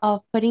fear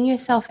of putting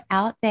yourself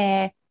out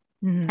there,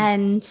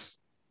 and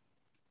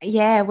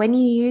when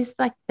you use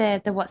like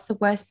the what's the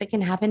worst that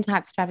can happen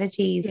type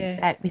strategies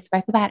that we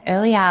spoke about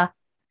earlier.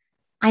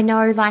 I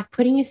know, like,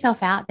 putting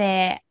yourself out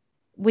there,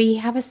 we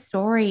have a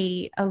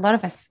story, a lot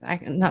of us,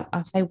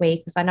 I'll say we,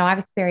 because I know I've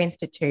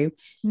experienced it too.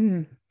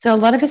 So a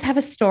lot of us have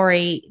a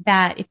story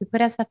that if we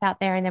put ourselves out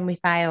there and then we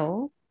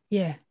fail,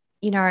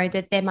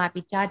 that there might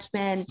be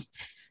judgment.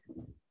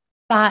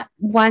 But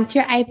once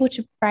you're able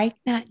to break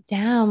that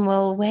down,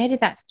 well, where did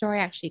that story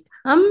actually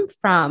come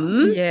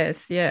from?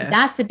 Yes, yeah.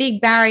 That's a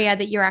big barrier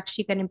that you're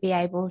actually going to be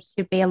able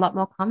to be a lot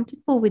more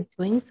comfortable with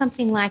doing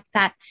something like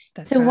that.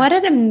 So what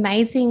an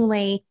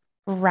amazingly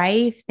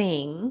brave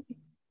thing,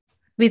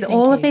 with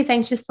all of these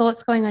anxious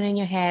thoughts going on in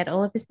your head,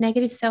 all of this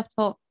negative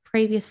self-talk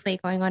previously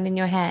going on in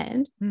your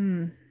head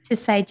Mm. to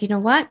say, do you know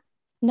what?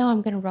 No,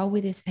 I'm going to roll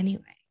with this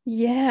anyway.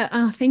 Yeah.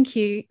 Oh, thank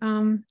you.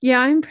 Yeah,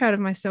 I'm proud of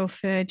myself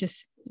for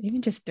just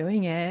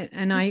doing it.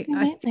 And I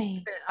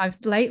think that I've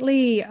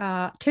lately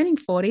turning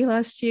 40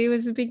 last year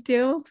was a big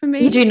deal for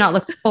me. You do not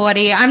look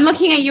 40. I'm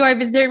looking at you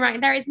over Zoom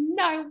right. There is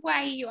no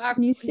way you are.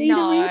 Can you see the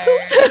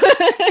wrinkles?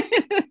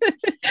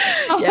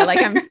 Yeah, like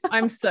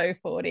I'm so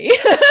 40.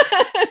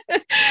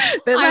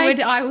 But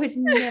I would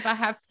never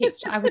have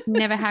picked. I would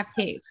never have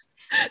picked.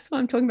 That's why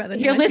I'm talking about the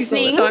If you're 90s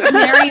listening, all the time.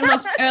 Mary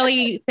looks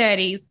early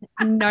 30s.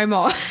 No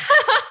more.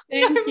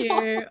 Thank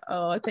you.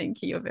 Oh,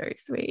 thank you. You're very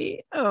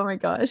sweet. Oh my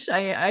gosh.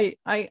 I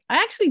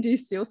actually do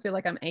still feel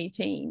like I'm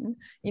 18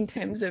 in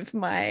terms of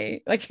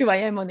my, like, who I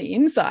am on the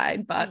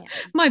inside, but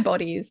my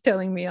body is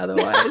telling me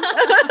otherwise.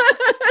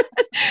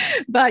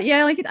 But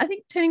yeah, like, I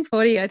think turning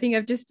 40, I think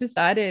I've just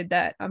decided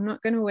that I'm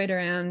not going to wait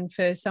around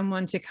for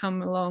someone to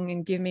come along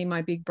and give me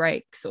my big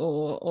breaks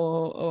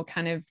or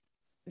kind of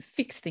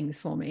fix things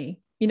for me.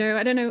 You know,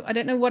 I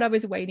don't know what I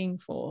was waiting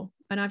for,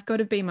 and I've got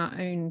to be my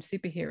own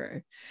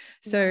superhero.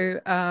 So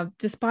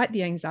despite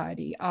the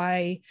anxiety,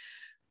 I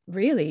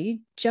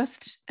really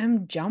just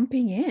am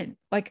jumping in,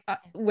 like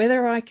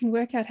whether I can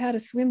work out how to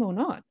swim or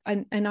not.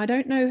 And I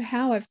don't know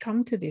how I've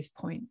come to this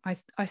point.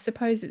 I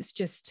suppose it's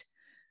just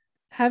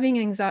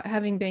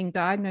having been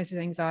diagnosed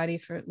with anxiety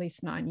for at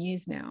least 9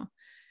 years now.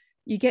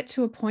 You get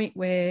to a point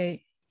where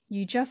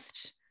you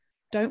just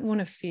don't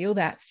want to feel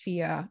that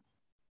fear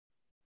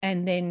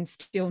and then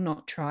still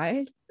not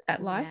try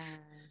at life.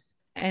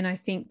 And I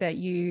think that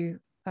you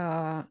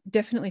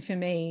definitely, for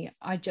me,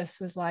 I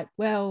just was like,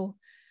 well,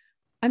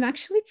 I'm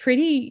actually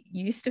pretty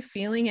used to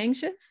feeling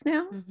anxious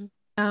now.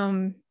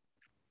 I'm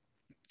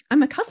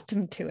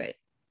accustomed to it.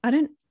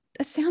 It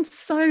sounds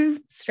so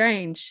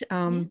strange.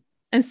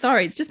 And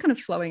sorry, it's just kind of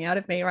flowing out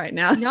of me right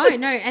now. No,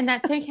 and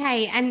that's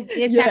okay. And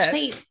it's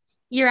actually,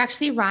 you're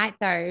actually right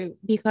though,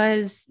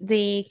 because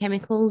the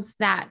chemicals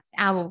that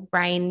our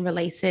brain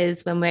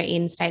releases when we're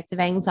in states of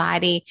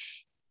anxiety,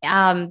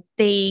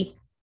 the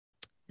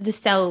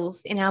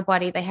cells in our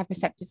body, they have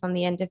receptors on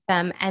the end of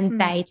them, and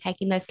they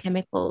take in those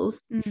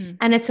chemicals.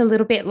 And it's a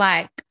little bit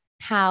like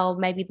how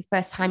maybe the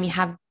first time you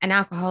have an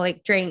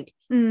alcoholic drink,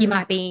 you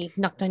might be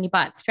knocked on your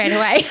butt straight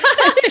away.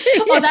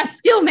 Well, that's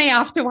still me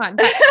after one.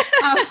 But,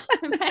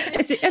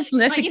 it's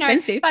less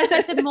expensive.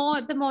 But the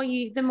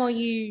more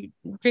you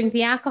drink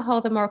the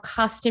alcohol, the more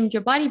accustomed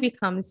your body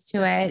becomes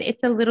to it.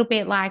 It's a little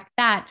bit like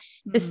that.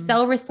 The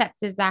cell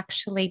receptors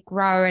actually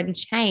grow and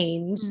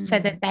change so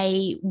that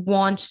they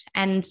want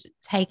and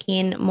take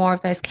in more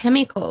of those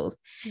chemicals.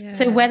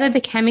 So whether the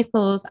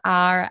chemicals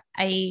are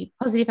a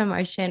positive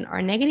emotion or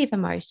a negative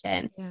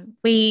emotion,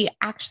 we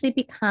actually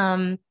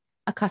become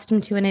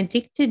accustomed to and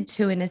addicted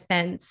to, in a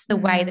sense, the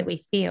way that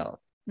we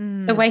feel.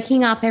 So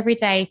waking up every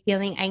day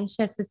feeling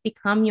anxious has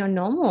become your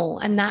normal,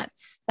 and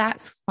that's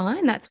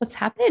fine. That's what's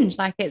happened.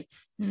 Like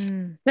it's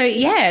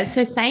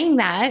so saying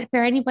that for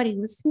anybody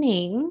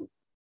listening,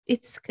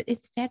 it's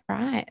dead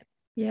right.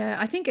 Yeah,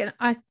 I think, and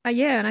I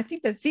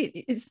think that's it.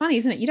 It's funny,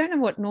 isn't it? You don't know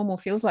what normal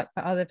feels like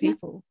for other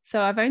people. So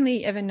I've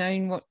only ever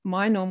known what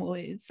my normal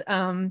is.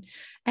 And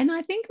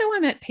I think that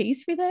I'm at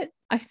peace with it.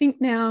 I think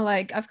now,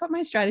 like, I've got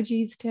my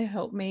strategies to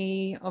help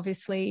me.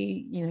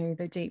 Obviously, you know,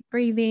 the deep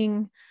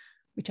breathing,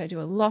 which I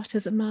do a lot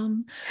as a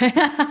mum.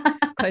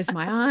 Close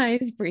my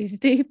eyes, breathe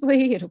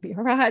deeply. It'll be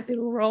all right.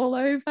 It'll roll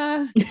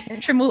over. The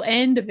tantrum will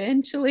end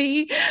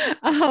eventually.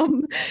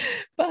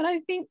 But I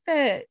think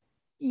that,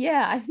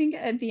 I think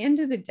at the end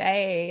of the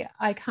day,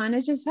 I kind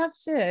of just have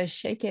to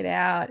shake it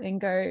out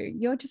and go,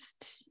 you've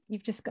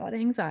just got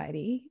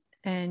anxiety,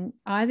 and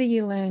either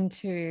you learn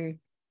to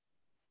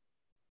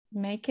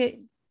make it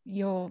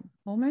your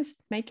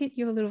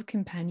little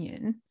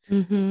companion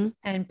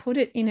and put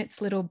it in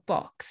its little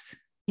box.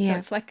 So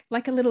it's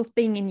like a little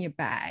thing in your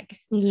bag.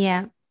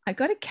 I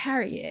got to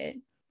carry it,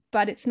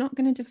 but it's not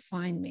going to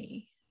define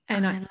me.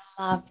 And I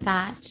love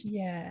that.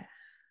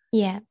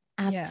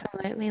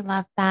 Absolutely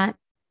love that.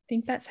 I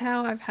think that's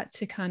how I've had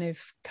to kind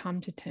of come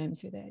to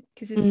terms with it,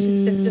 because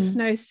there's just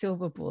no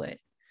silver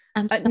bullet.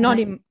 Not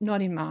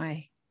in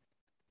my,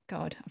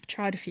 God, I've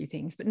tried a few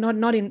things, but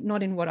not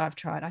in what I've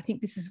tried. I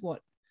think this is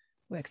what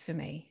works for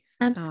me.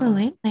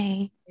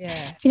 Absolutely.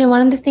 You know,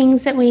 one of the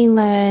things that we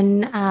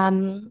learn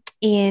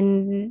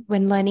when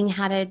learning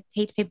how to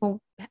teach people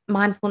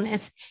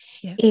mindfulness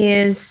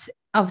is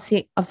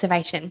obviously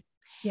observation.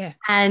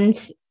 And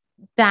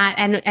that,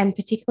 and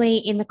particularly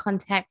in the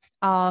context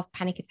of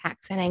panic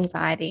attacks and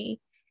anxiety,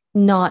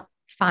 not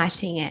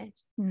fighting it.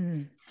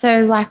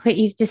 So like what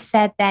you've just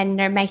said then,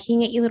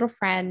 making it your little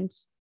friend,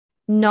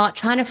 not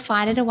trying to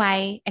fight it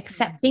away,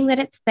 accepting that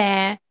it's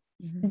there,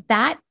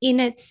 that in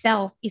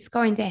itself is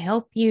going to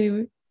help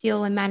you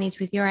deal and manage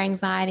with your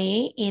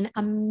anxiety in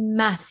a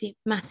massive,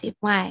 massive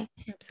way.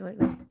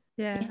 Absolutely.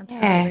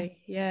 Absolutely.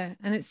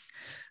 And it's,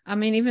 I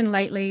mean, even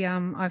lately,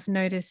 I've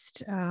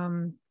noticed,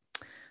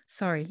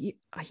 sorry,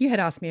 you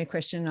had asked me a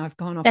question and I've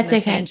gone off on a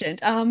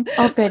tangent. Oh,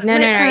 good. No,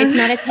 it's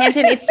not a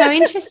tangent. It's so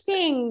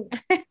interesting.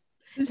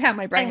 This is how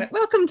my brain went.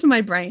 Welcome to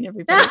my brain,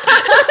 everybody.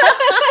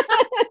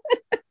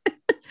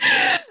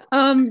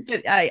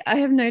 But I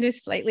have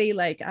noticed lately,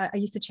 like I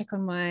used to check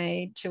on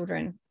my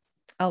children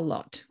a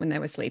lot when they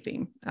were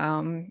sleeping.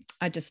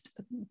 I just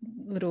a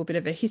little bit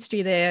of a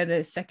history there.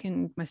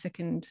 My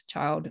second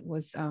child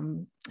was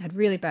had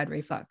really bad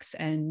reflux,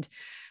 and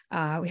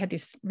we had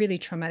this really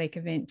traumatic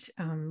event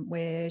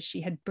where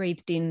she had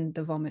breathed in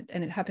the vomit,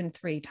 and it happened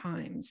 3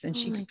 times, and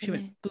she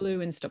went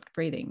blue and stopped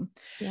breathing.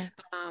 Yeah.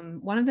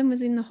 One of them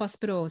was in the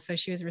hospital, so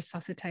she was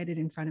resuscitated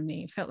in front of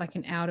me. It felt like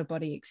an out of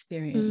body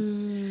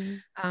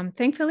experience.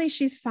 Thankfully,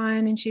 she's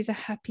fine, and she's a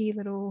happy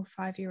little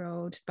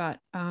 5-year-old. But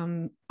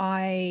I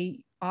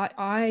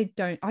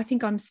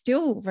think I'm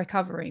still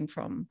recovering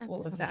from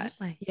all of that.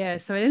 Yeah.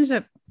 So it ended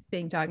up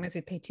being diagnosed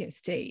with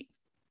PTSD,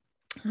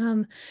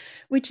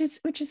 which is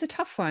a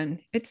tough one.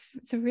 It's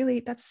a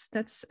really,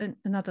 that's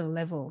another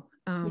level.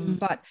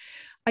 But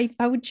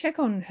I would check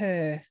on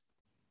her.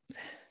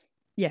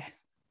 Yeah.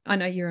 I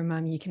know you're a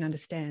mum, you can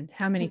understand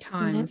how many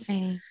times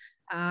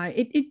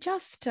it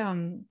just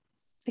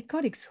it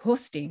got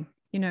exhausting.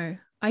 I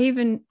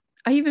even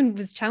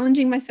was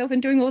challenging myself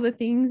and doing all the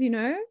things,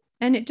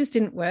 and it just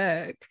didn't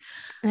work.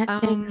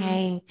 That's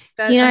okay.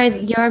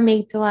 Your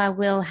amygdala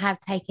will have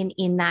taken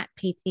in that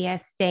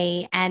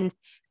PTSD, and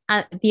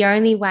the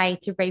only way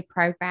to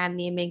reprogram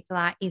the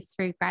amygdala is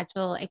through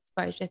gradual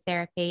exposure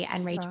therapy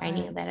and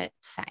retraining that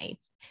it's safe.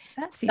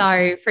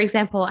 So, for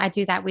example, I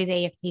do that with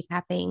EFT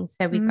tapping.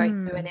 So we go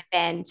through an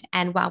event,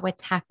 and while we're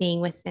tapping,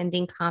 we're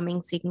sending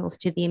calming signals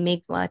to the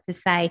amygdala to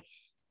say,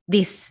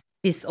 this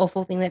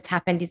awful thing that's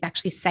happened is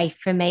actually safe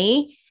for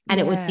me. And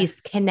it would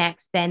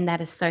disconnect then that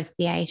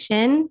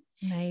association.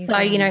 Amazing.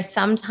 So,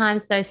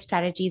 sometimes those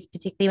strategies,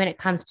 particularly when it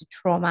comes to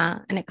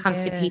trauma and it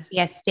comes to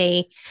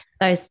PTSD,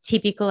 those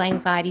typical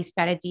anxiety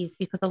strategies,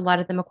 because a lot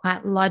of them are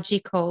quite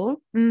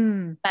logical,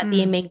 but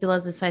the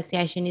amygdala's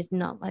association is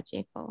not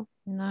logical.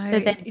 No.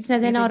 So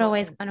they're not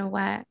always going to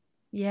work.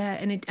 Yeah.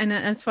 And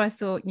that's why I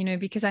thought,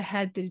 because I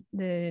had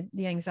the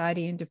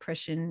anxiety and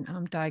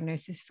depression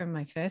diagnosis from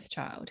my first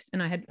child,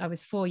 and I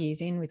was 4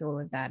 years in with all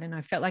of that, and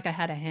I felt like I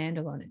had a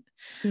handle on it.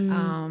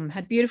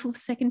 Had beautiful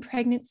second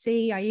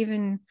pregnancy. I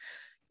even,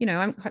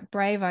 I'm quite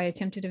brave. I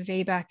attempted a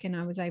VBAC, and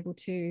I was able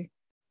to.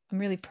 I'm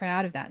really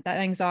proud of that. That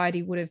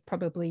anxiety would have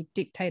probably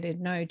dictated,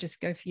 no,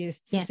 just go for your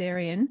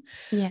cesarean.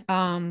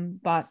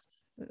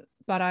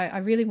 But I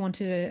really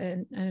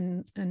wanted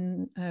a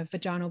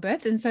vaginal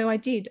birth. And so I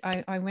did.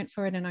 I went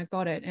for it and I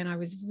got it. And I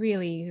was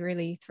really,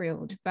 really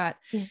thrilled. But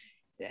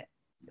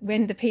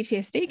when the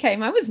PTSD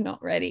came, I was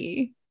not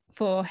ready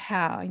for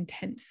how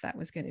intense that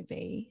was going to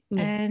be.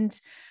 And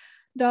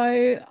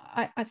though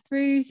I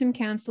through some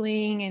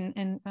counseling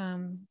and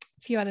a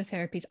few other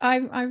therapies,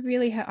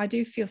 I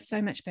do feel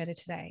so much better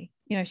today.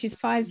 She's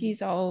 5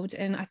 years old,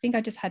 and I think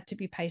I just had to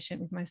be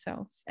patient with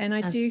myself. And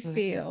I do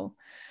feel,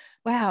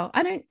 wow,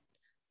 I don't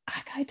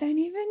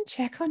even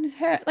check on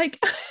her. Like,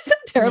 is that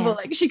terrible?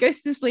 Like, she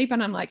goes to sleep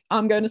and I'm like,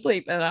 I'm going to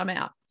sleep and I'm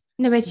out.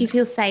 No, but you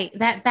feel safe.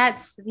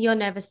 That's your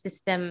nervous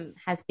system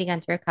has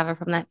begun to recover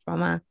from that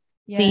trauma.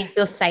 So you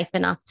feel safe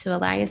enough to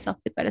allow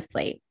yourself to go to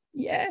sleep.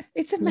 Yeah,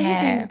 it's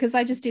amazing because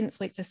I just didn't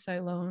sleep for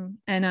so long,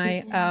 and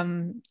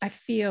I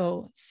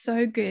feel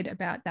so good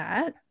about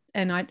that.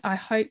 And I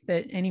hope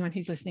that anyone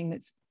who's listening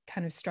that's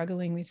kind of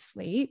struggling with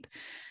sleep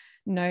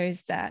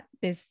knows that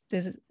there's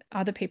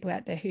other people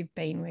out there who've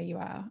been where you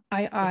are.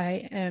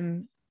 I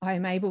am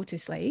able to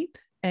sleep,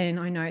 and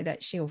I know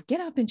that she'll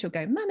get up and she'll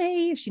go,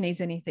 "Mummy," if she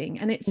needs anything.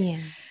 And it's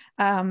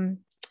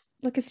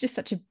look, it's just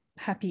such a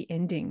happy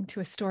ending to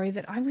a story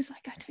that I was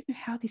like, I don't know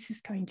how this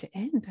is going to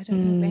end. I don't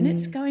know when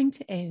it's going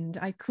to end.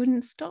 I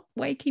couldn't stop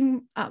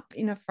waking up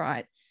in a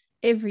fright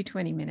every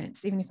 20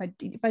 minutes. Even if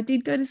I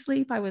did go to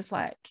sleep, I was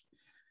up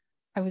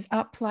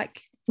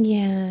like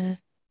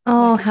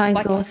how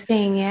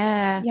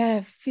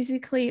exhausting.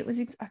 Physically it was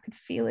I could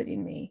feel it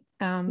in me.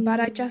 But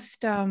I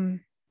just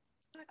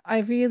I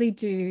really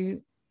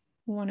do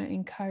want to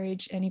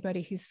encourage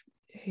anybody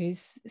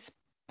who's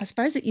I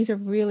suppose it is a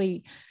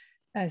really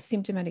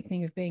symptomatic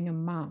thing of being a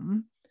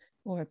mum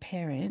or a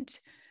parent.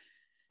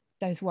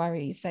 Those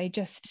worries, they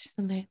don't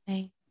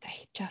they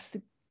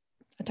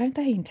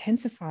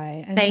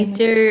intensify? And they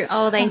do.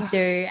 They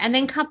do. And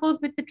then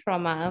coupled with the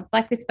trauma,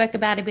 like we spoke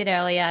about a bit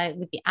earlier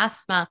with the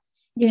asthma,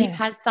 if you've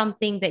had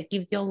something that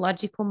gives your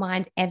logical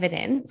mind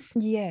evidence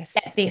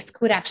that this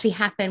could actually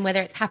happen,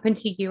 whether it's happened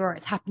to you or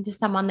it's happened to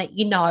someone that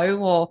you know,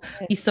 or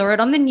you saw it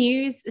on the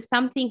news,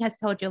 something has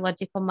told your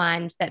logical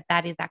mind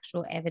that is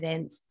actual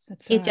evidence.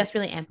 It just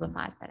really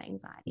amplifies that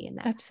anxiety and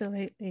that.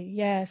 Absolutely.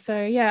 Yeah. So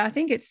I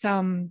think it's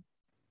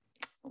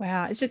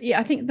wow. It's just,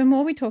 I think the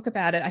more we talk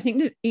about it, I think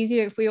the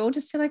easier if we all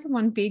just feel like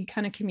one big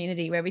kind of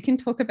community where we can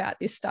talk about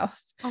this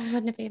stuff. Oh,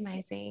 wouldn't it be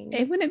amazing?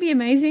 Wouldn't it be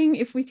amazing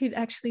if we could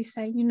actually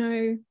say,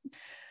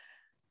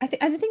 I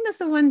think that's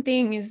the one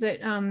thing is that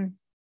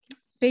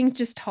being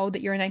just told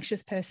that you're an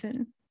anxious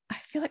person, I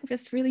feel like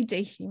that's really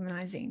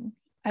dehumanizing.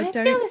 I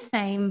feel the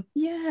same.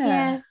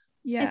 Yeah.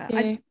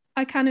 I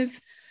kind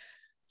of,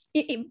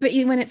 but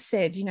when it's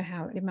said,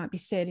 how it might be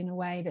said in a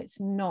way that's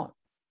not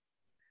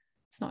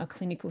it's not a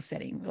clinical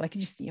setting. Like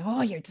you just,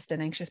 oh, you're just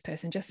an anxious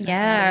person. Just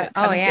yeah.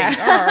 Oh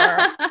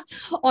yeah.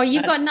 Or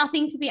you've got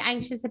nothing to be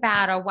anxious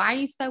about, or why are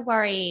you so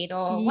worried,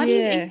 or what are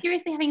you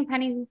seriously having a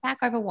panic attack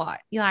over what?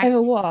 You're like,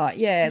 over what?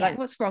 Yeah. Like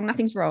what's wrong?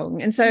 Nothing's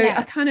wrong. And so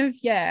I kind of,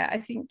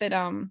 I think that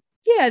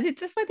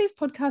that's why these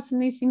podcasts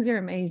and these things are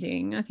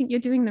amazing. I think you're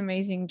doing an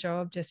amazing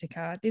job,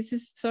 Jessica. This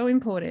is so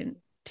important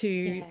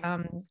to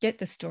get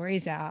the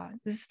stories out.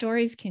 The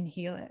stories can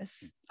heal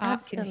us.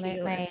 Art can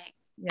heal us.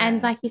 Yeah.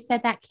 And like you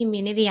said, that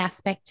community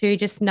aspect too,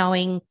 just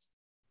knowing,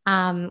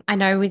 I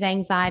know with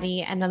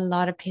anxiety and a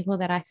lot of people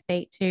that I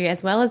speak to,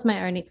 as well as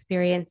my own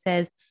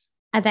experiences,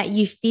 that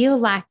you feel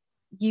like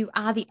you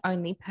are the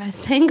only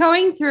person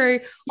going through,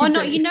 or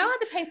not,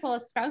 other people are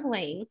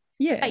struggling.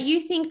 Yeah. But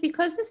you think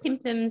because the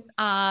symptoms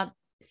are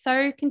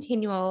so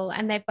continual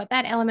and they've got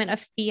that element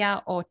of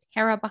fear or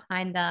terror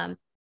behind them,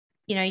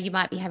 you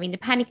might be having the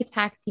panic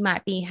attacks, you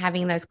might be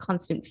having those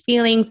constant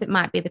feelings, it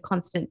might be the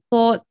constant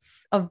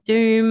thoughts of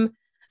doom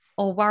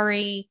or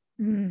worry.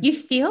 You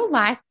feel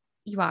like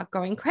you are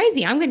going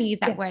crazy. I'm going to use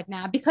that word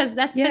now because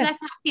that's how it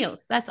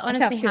feels. That's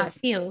honestly how it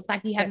feels.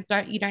 Like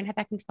you don't have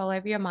that control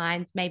over your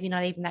mind, maybe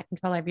not even that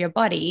control over your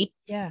body.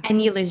 Yeah.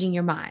 And you're losing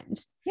your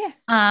mind. Yeah.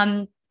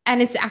 And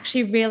it's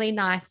actually really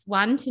nice,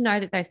 one, to know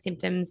that those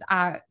symptoms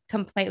are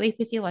completely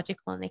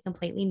physiological and they're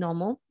completely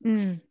normal.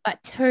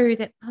 But two,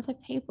 that other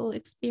people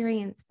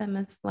experience them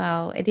as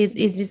well. It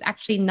is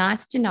actually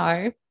nice to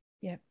know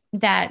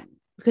that,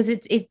 because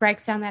it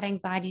breaks down that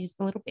anxiety just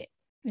a little bit.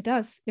 It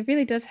does. It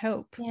really does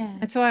help. Yeah.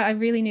 That's why I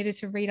really needed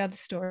to read other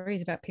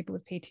stories about people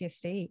with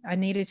PTSD. I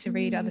needed to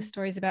read other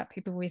stories about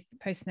people with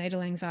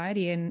postnatal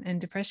anxiety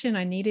and depression.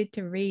 I needed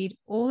to read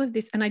all of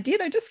this. And I did.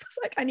 I just was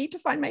like, I need to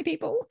find my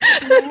people.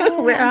 Yeah,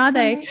 where are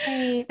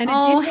they? And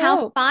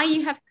how far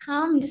you have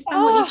come just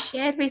from what you've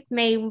shared with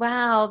me.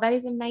 Wow, that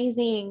is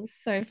amazing.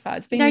 So far.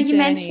 It's been a journey. You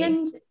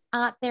mentioned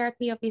art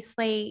therapy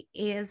obviously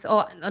is,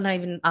 or not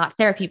even art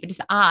therapy, but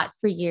just art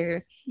for you.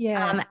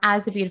 Yeah.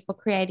 As a beautiful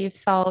creative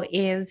soul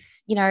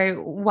is,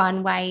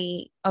 one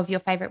way of your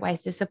favorite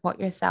ways to support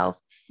yourself.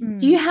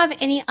 Do you have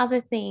any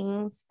other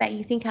things that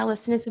you think our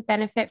listeners would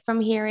benefit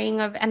from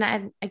hearing of?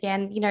 And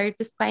again,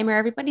 disclaimer,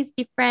 everybody's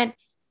different.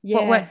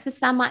 What works for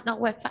some might not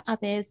work for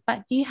others,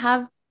 but do you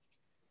have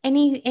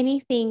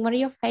anything? What are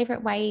your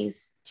favorite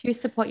ways to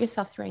support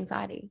yourself through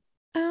anxiety?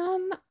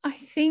 I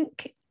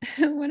think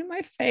one of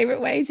my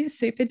favorite ways is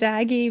super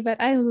daggy,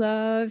 but I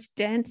love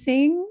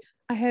dancing.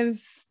 I have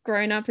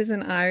grown up as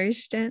an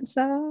Irish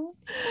dancer.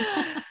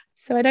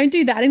 So I don't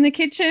do that in the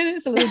kitchen.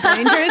 It's a little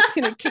dangerous.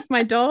 Going to kick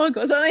my dog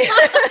or something.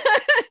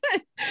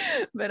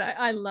 But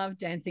I love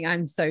dancing.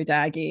 I'm so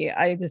daggy.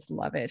 I just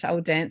love it.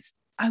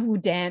 I will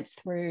dance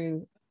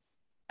through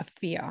a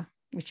fear,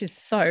 which is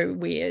so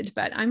weird,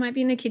 but I might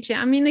be in the kitchen.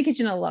 I'm in the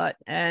kitchen a lot,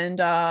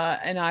 and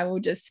I will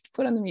just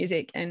put on the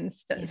music and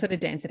sort of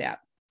dance it out.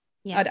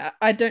 Yeah.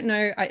 I don't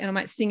know. I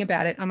might sing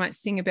about it. I might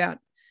sing about,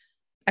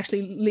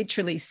 actually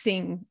literally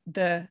sing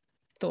the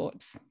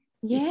thoughts.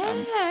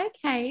 Yeah.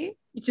 Okay.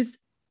 Just,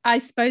 I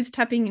suppose,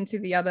 tapping into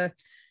the other,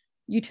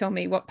 you tell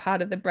me what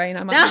part of the brain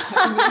I might be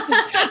tapping into.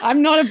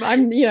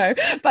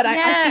 But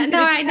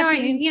I know,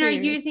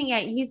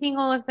 using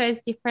all of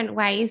those different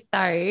ways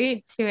though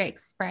to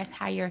express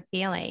how you're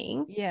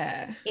feeling.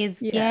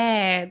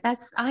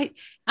 That's, I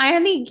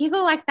only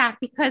giggle like that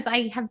because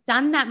I have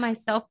done that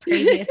myself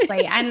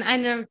previously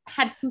and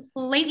had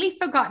completely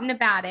forgotten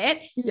about it.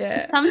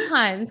 Yeah.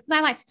 Sometimes, because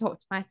I like to talk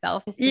to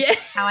myself, it's just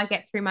how I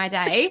get through my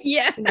day.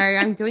 Yeah.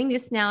 I'm doing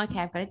this now. Okay,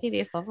 I've got to do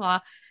this, blah,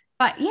 blah.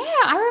 But yeah,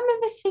 I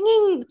remember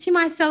singing to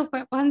myself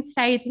at one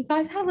stage, and so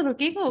I had a little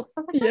giggle because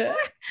I was like,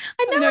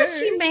 I know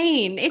what you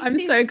mean. I'm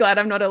so glad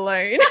I'm not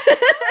alone. No,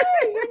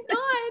 you're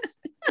not.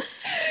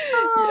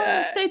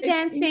 So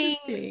dancing,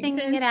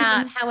 singing it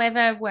out,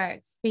 however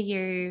works for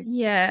you.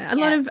 Yeah, a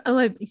lot of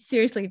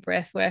seriously,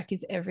 breath work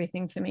is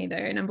everything for me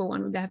though. Number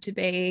one would have to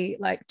be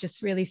like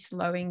just really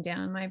slowing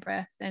down my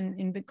breath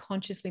and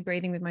consciously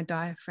breathing with my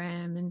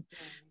diaphragm and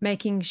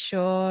making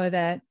sure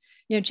that,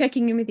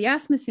 checking in with the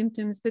asthma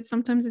symptoms, but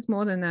sometimes it's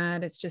more than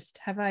that. It's just,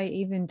 have I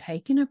even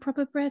taken a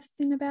proper breath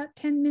in about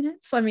 10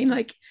 minutes? I mean,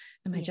 like,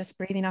 am I just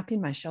breathing up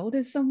in my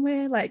shoulders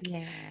somewhere? Like,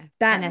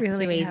 that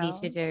really too easy helps.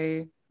 to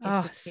do.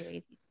 It's too easy to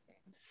do.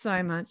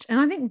 So much. And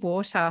I think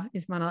water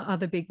is my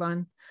other big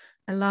one.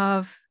 I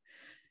love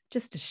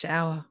just a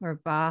shower or a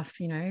bath,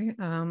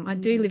 I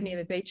do live near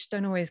the beach,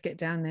 don't always get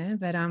down there,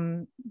 but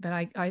I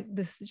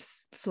this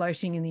just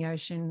floating in the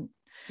ocean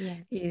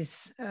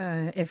is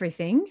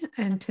everything.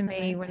 And to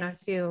me, when I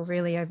feel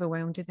really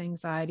overwhelmed with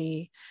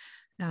anxiety,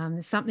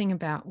 there's something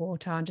about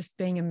water, just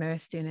being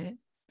immersed in it.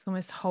 It's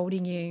almost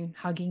holding you,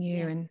 hugging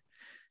you, and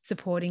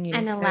supporting you.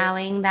 And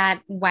allowing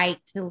that weight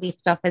to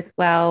lift off as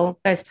well.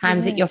 Those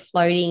times that you're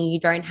floating, you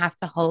don't have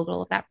to hold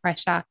all of that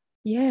pressure.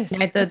 Yes.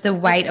 The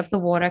weight of the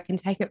water can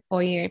take it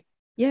for you.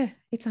 Yeah,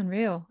 it's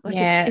unreal. Like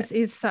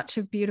it's such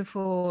a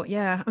beautiful,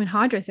 I mean,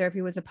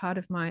 hydrotherapy was a part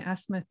of my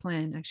asthma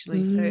plan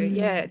actually. So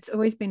it's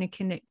always been a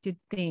connected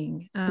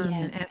thing.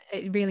 And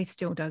it really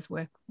still does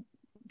work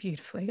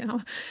beautifully.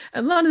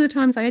 A lot of the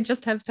times I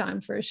just have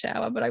time for a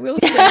shower, but I will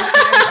say,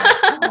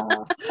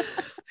 oh,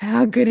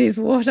 how good is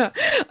water?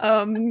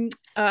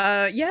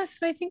 Yes,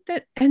 I think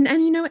that, and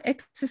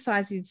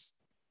exercise is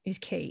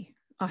key,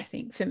 I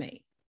think, for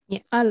me. Yeah,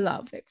 I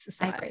love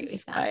exercise. I agree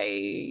with that.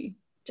 I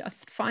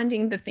just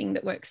finding the thing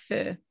that works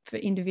for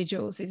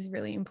individuals is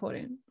really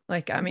important.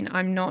 Like, I mean,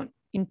 I'm not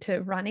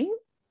into running.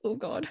 Oh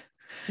God.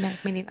 No,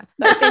 me neither.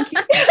 No, thank you.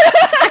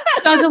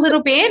 Jog a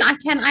little bit. I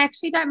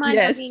actually don't mind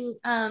Yes.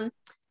 jogging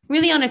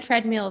really on a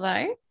treadmill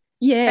though.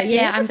 Yeah, But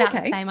yeah, I'm about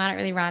okay. the same. I don't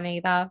really run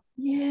either.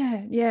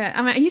 Yeah.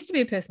 I mean, I used to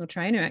be a personal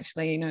trainer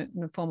actually, in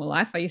a former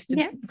life. I used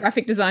to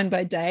graphic design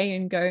by day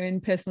and go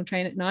and personal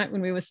train at night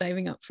when we were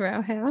saving up for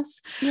our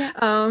house.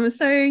 Yeah.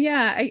 So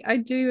yeah, I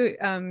do.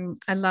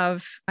 I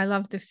love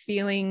the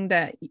feeling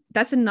that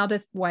that's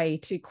another way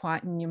to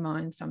quieten your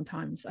mind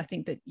sometimes. I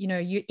think that,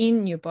 you're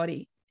in your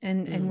body.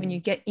 And when you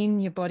get in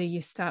your body, you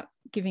start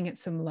giving it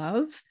some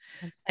love.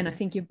 Absolutely. And I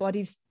think your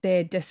body's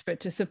there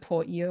desperate to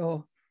support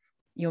your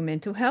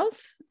mental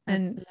health.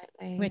 And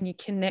Absolutely. when you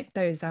connect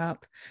those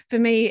up, for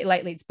me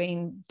lately it's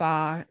been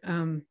bar.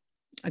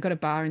 I got a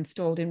bar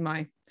installed in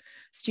my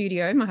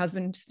studio. My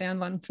husband just found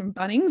one from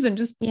Bunnings and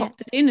just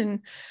popped it in. And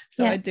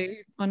so I do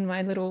on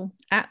my little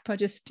app, I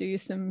just do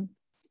it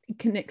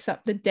connects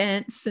up the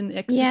dance and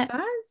exercise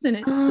and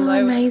it's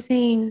low.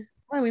 Amazing.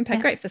 Low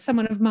impact, great for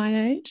someone of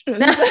my age.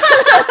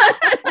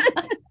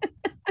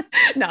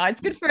 No, it's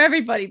good for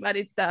everybody, but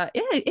it's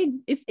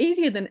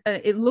easier than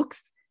it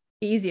looks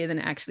easier than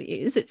it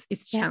actually is.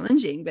 It's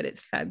challenging, but it's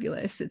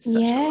fabulous. It's such a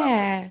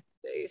lovely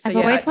thing. So, I've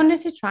always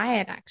wanted to try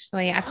it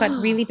actually. I've got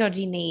really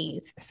dodgy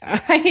knees, so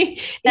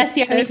that's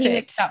the only thing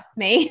that stops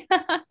me.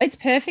 It's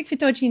perfect for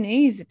dodgy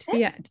knees, to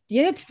be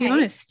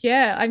honest.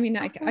 Yeah, I mean,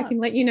 I can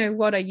let you know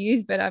what I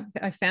use, but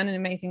I found an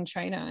amazing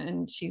trainer,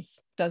 and she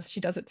does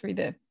it through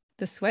the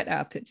Sweat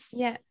app. It's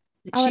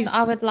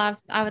I would love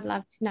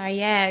to know.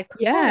 Yeah, cool.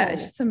 Yeah,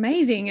 it's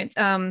amazing. It's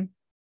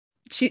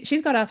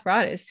she's got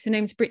arthritis. Her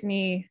name's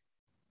Brittany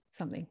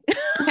something.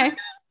 Okay.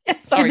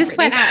 Sorry, the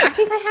Sweat app. I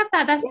think I have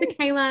that. That's the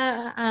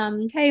Kayla.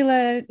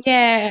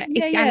 Yeah.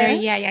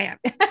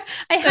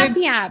 I have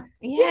the app.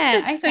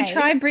 Yeah. So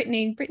try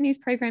Brittany. Brittany's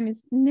program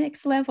is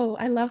next level.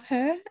 I love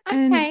her.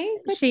 Okay.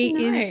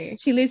 And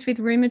she lives with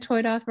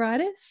rheumatoid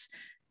arthritis,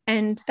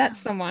 and that's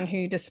someone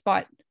who,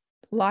 despite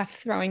life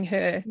throwing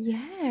her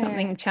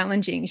something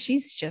challenging,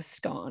 she's just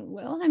gone,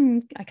 well,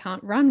 I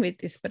can't run with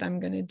this, but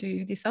I'm going to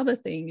do this other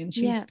thing, and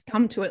she's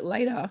come to it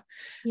later.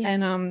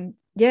 And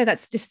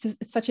that's just,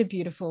 it's such a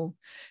beautiful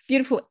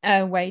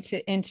way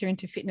to enter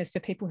into fitness for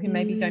people who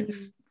maybe don't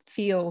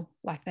feel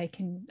like they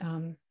can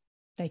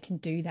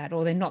do that,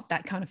 or they're not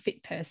that kind of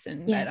fit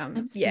person. That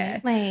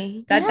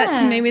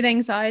to me with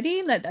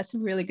anxiety, that's a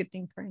really good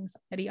thing for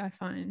anxiety, I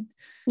find.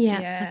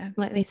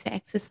 Absolutely. So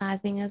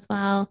exercising as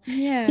well.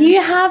 Do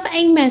you have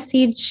a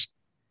message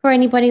for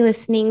anybody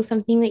listening,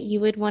 something that you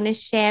would want to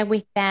share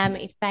with them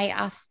if they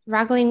are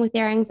struggling with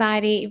their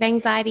anxiety, if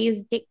anxiety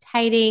is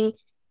dictating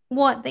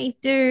what they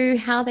do,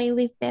 how they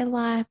live their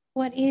life?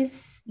 What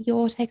is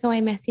your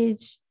takeaway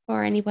message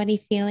for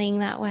anybody feeling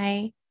that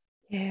way?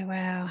 Yeah,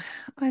 wow.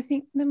 I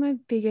think that my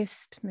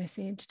biggest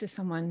message to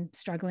someone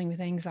struggling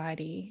with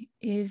anxiety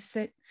is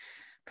that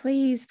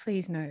please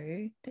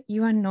know that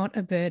you are not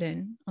a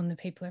burden on the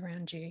people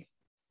around you.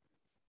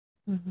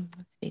 That's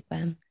a big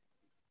one.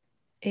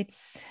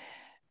 It's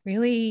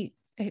really,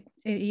 it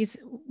is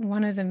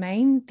one of the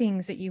main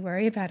things that you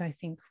worry about, I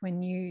think,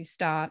 when you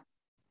start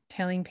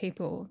telling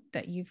people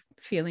that you're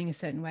feeling a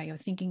certain way or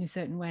thinking a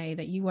certain way,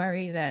 that you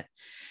worry that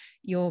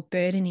you're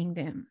burdening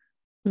them.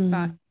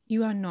 But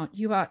you are not.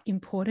 You are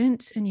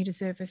important and you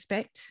deserve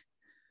respect.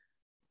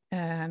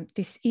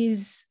 This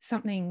is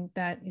something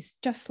that is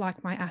just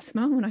like my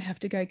asthma when I have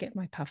to go get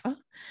my puffer.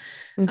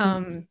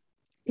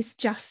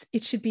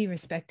 It should be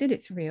respected.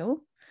 It's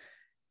real.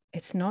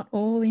 It's not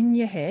all in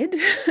your head.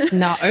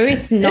 No,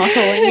 it's not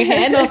all in your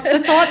head. The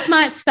thoughts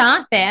might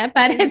start there,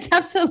 but it's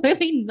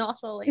absolutely not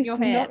all in your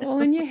head. It's not all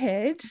in your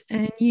head.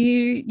 And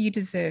you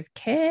deserve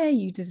care,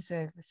 you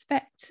deserve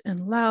respect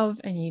and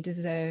love, and you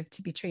deserve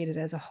to be treated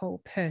as a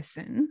whole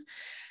person.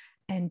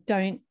 And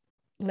don't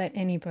let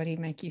anybody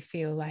make you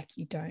feel like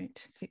you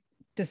don't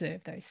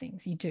deserve those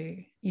things. You do.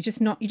 You're just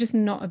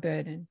not a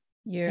burden.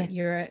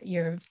 You're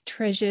a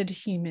treasured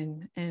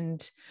human,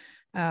 and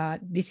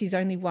this is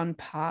only one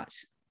part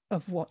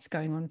of what's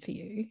going on for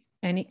you,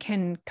 and it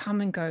can come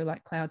and go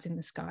like clouds in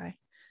the sky.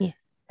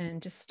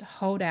 And just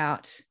hold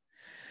on.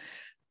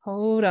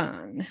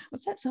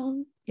 What's that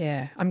song?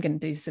 I'm gonna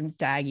do some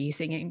daggy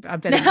singing, but I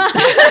better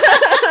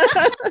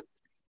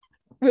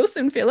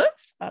Wilson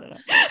Phillips, I don't know.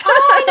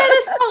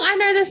 I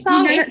know the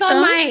song. It's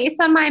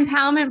on my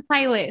empowerment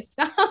playlist.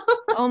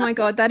 Oh my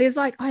God, that is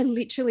like, I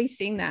literally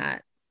sing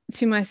that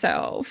to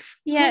myself.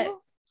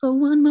 For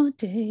one more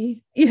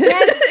day.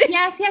 Yes.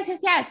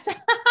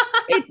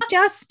 It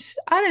just,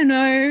 I don't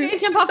know.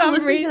 Jump off and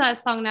listen to that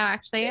song now,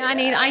 actually.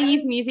 I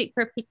use music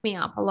for a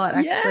pick-me-up a lot,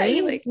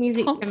 actually. Like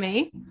music for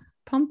me.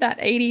 pump that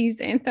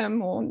 80s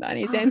anthem or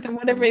 90s anthem,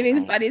 whatever it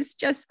is. But it's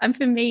just, and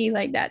for me,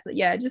 like that,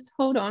 yeah, just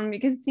hold on,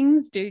 because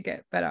things do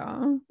get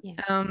better.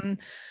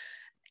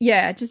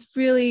 Just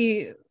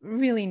really,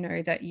 really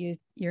know that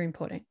you're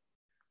important,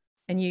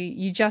 and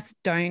you just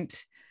don't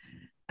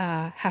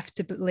have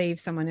to believe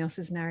someone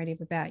else's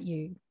narrative about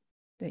you,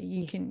 that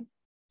you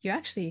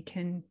actually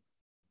can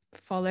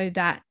follow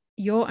that,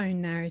 your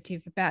own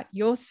narrative about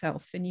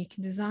yourself, and you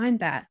can design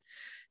that,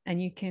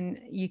 and you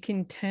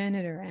can turn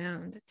it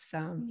around. It's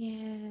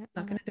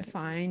not going to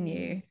define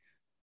you.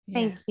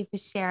 Thank you for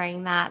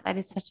sharing that. That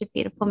is such a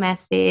beautiful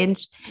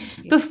message.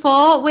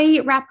 Before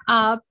we wrap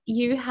up,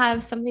 you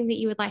have something that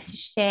you would like to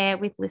share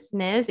with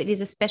listeners. It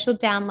is a special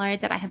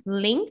download that I have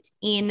linked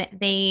in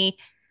the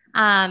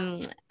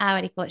what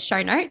do you call it?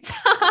 Show notes.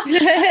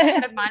 I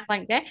had a mind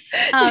blank there.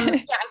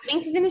 I've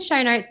linked it in the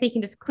show notes, so you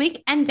can just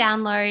click and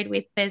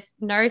download. There's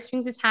no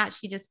strings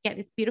attached. You just get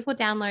this beautiful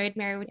download.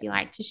 Mary, would you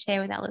like to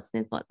share with our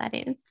listeners what that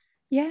is?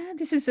 Yeah,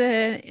 this is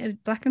a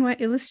black and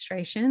white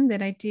illustration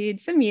that I did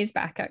some years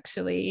back,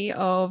 actually,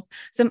 of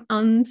some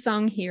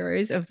unsung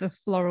heroes of the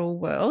floral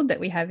world that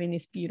we have in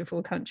this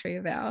beautiful country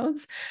of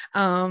ours.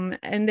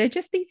 And they're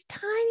just these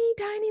tiny,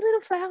 tiny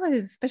little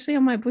flowers, especially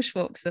on my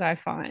bushwalks, that I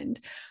find.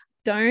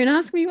 Don't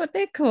ask me what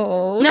they're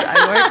called.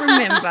 I won't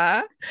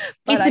remember.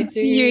 But it's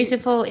a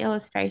beautiful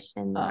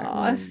illustration.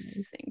 Oh,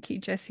 thank you,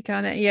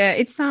 Jessica. Yeah,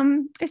 it's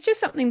just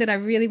something that I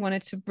really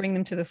wanted to bring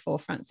them to the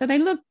forefront. So they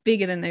look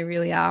bigger than they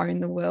really are in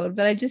the world.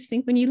 But I just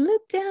think when you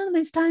look down at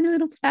those tiny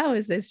little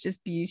flowers, there's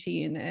just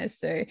beauty in there.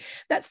 So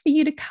that's for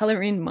you to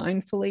color in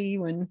mindfully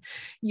when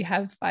you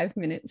have 5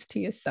 minutes to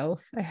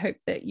yourself. I hope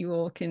that you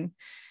all can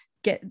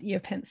get your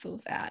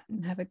pencils out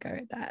and have a go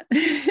at that.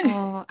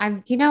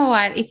 You know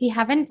what? If you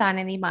haven't done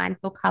any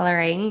mindful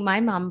coloring, my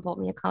mum bought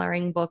me a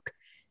coloring book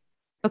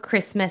for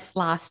Christmas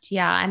last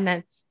year. And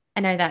then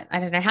I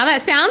don't know how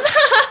that sounds.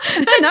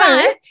 But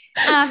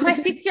my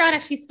 6-year-old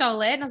actually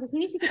stole it. And I was like, you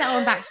need to get that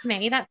one back to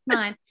me. That's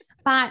mine.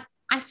 But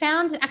I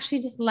found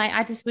actually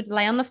I just would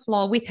lay on the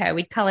floor with her.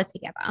 We'd color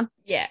together.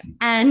 Yeah.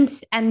 And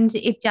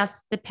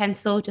the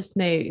pencil just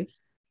moved.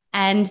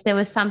 And there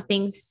was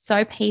something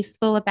so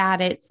peaceful about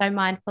it, so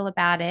mindful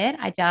about it.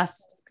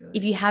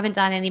 If you haven't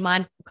done any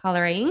mindful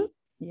coloring,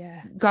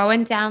 go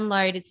and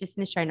download. It's just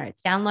in the show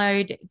notes.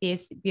 Download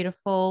this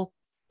beautiful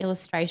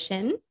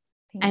illustration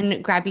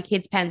and grab your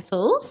kids'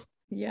 pencils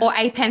or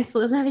a pencil.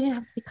 It doesn't even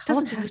have to be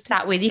colorful to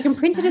start with. You can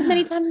print it as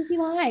many times as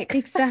you like.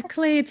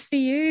 Exactly. It's for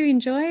you.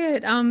 Enjoy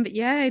it. But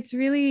yeah, it's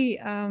really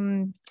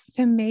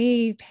for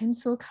me,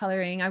 pencil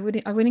coloring, I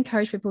would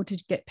encourage people to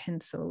get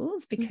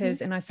pencils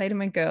because, and I say to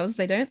my girls,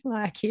 they don't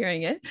like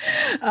hearing it.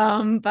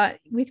 But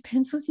with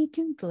pencils, you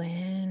can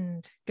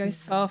blend, go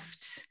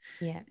soft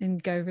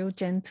and go real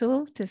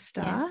gentle to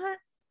start.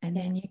 And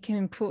then you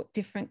can put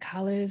different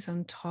colors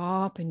on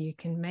top, and you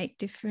can make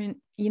different,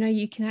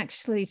 you can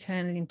actually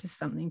turn it into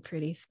something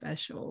pretty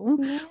special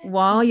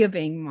while you're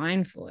being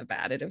mindful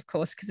about it, of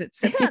course, because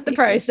it's about the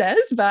process.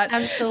 But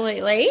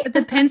absolutely. But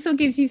the pencil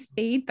gives you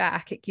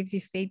feedback. It gives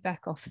you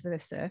feedback off the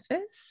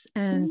surface,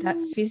 and that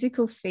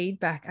physical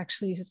feedback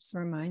actually just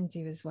reminds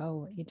you as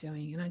well what you're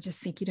doing. And I just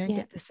think you don't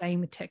get the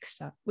same with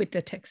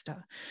the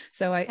texture.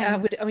 So I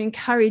would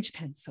encourage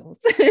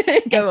pencils.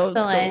 Go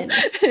excellent.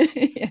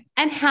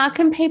 And how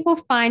can people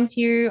find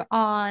you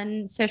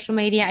on social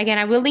media? Again,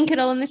 I will link it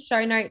all in the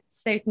show notes,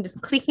 so you can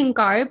just click and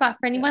go. But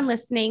for anyone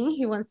listening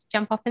who wants to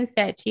jump off and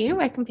search you,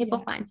 where can people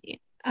find you?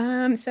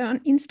 So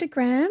on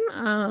Instagram,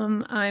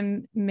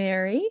 I'm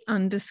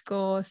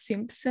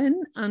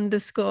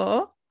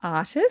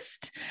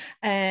Mary_Simpson_artist.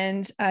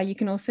 And you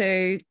can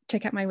also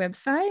check out my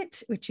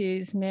website, which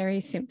is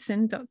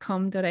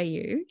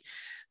marysimpson.com.au.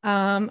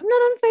 I'm not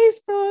on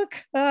Facebook,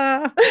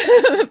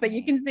 but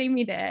you can see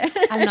me there.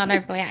 I'm not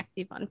overly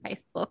active on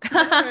Facebook.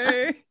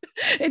 No,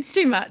 it's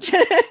too much.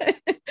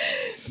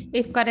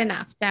 We've got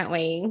enough, don't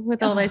we?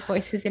 With all those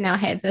voices in our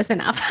heads, there's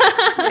enough.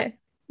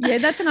 Yeah,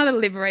 that's another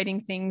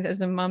liberating thing as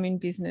a mum in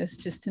business,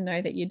 just to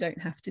know that you don't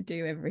have to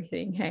do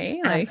everything.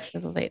 Hey,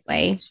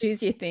 absolutely.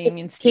 Choose your thing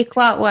and pick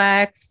what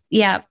works.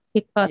 Yep,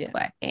 pick what's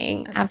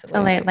working.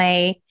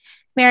 Absolutely.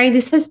 Mary,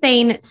 this has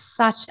been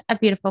such a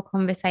beautiful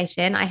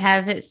conversation. I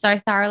have so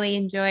thoroughly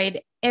enjoyed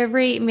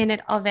every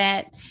minute of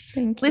it.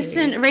 Thank you.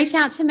 Listen, reach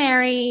out to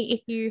Mary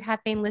if you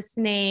have been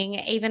listening.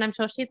 Even I'm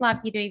sure she'd love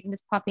you to even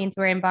just pop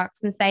into her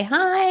inbox and say,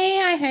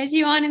 hi, I heard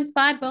you on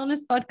Inspired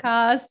Wellness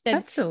Podcast.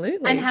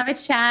 Absolutely. And have a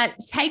chat.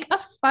 Take a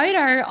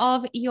photo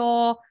of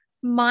your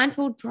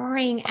mindful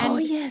drawing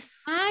and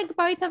tag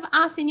both of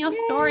us in your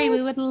story.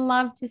 We would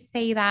love to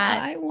see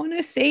that. I want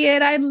to see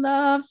it. I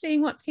love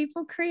seeing what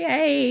people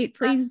create.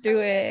 Please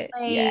do it.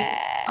 Yeah.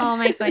 Oh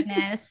my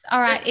goodness.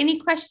 All right. Any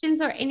questions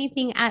or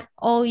anything at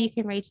all, you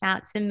can reach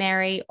out to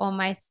Mary or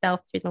myself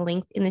through the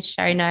links in the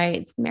show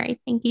notes. Mary,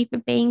 thank you for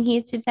being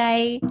here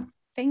today.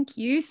 Thank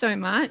you so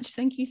much.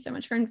 Thank you so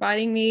much for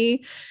inviting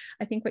me.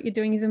 I think what you're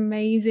doing is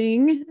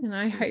amazing. And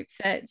I hope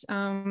that,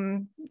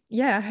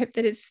 I hope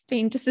that it's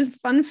been just as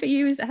fun for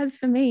you as it has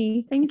for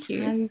me. Thank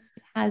you. It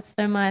has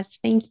so much.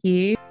 Thank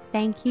you.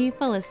 Thank you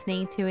for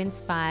listening to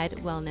Inspired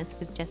Wellness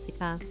with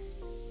Jessica.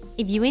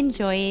 If you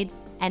enjoyed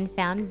and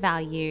found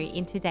value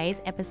in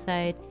today's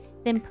episode,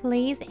 then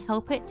please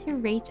help it to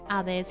reach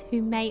others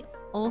who may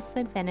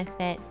also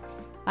benefit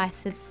by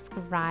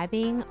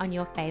subscribing on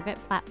your favorite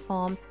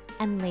platform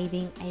and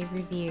leaving a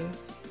review.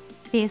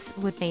 This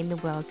would mean the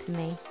world to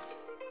me.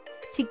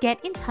 To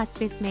get in touch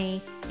with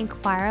me,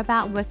 inquire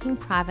about working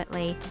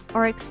privately,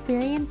 or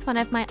experience one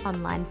of my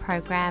online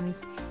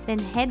programs, then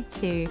head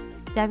to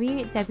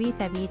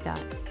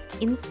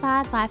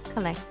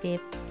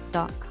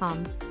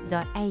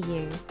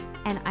www.inspiredlifecollective.com.au,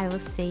 and I will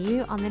see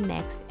you on the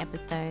next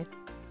episode.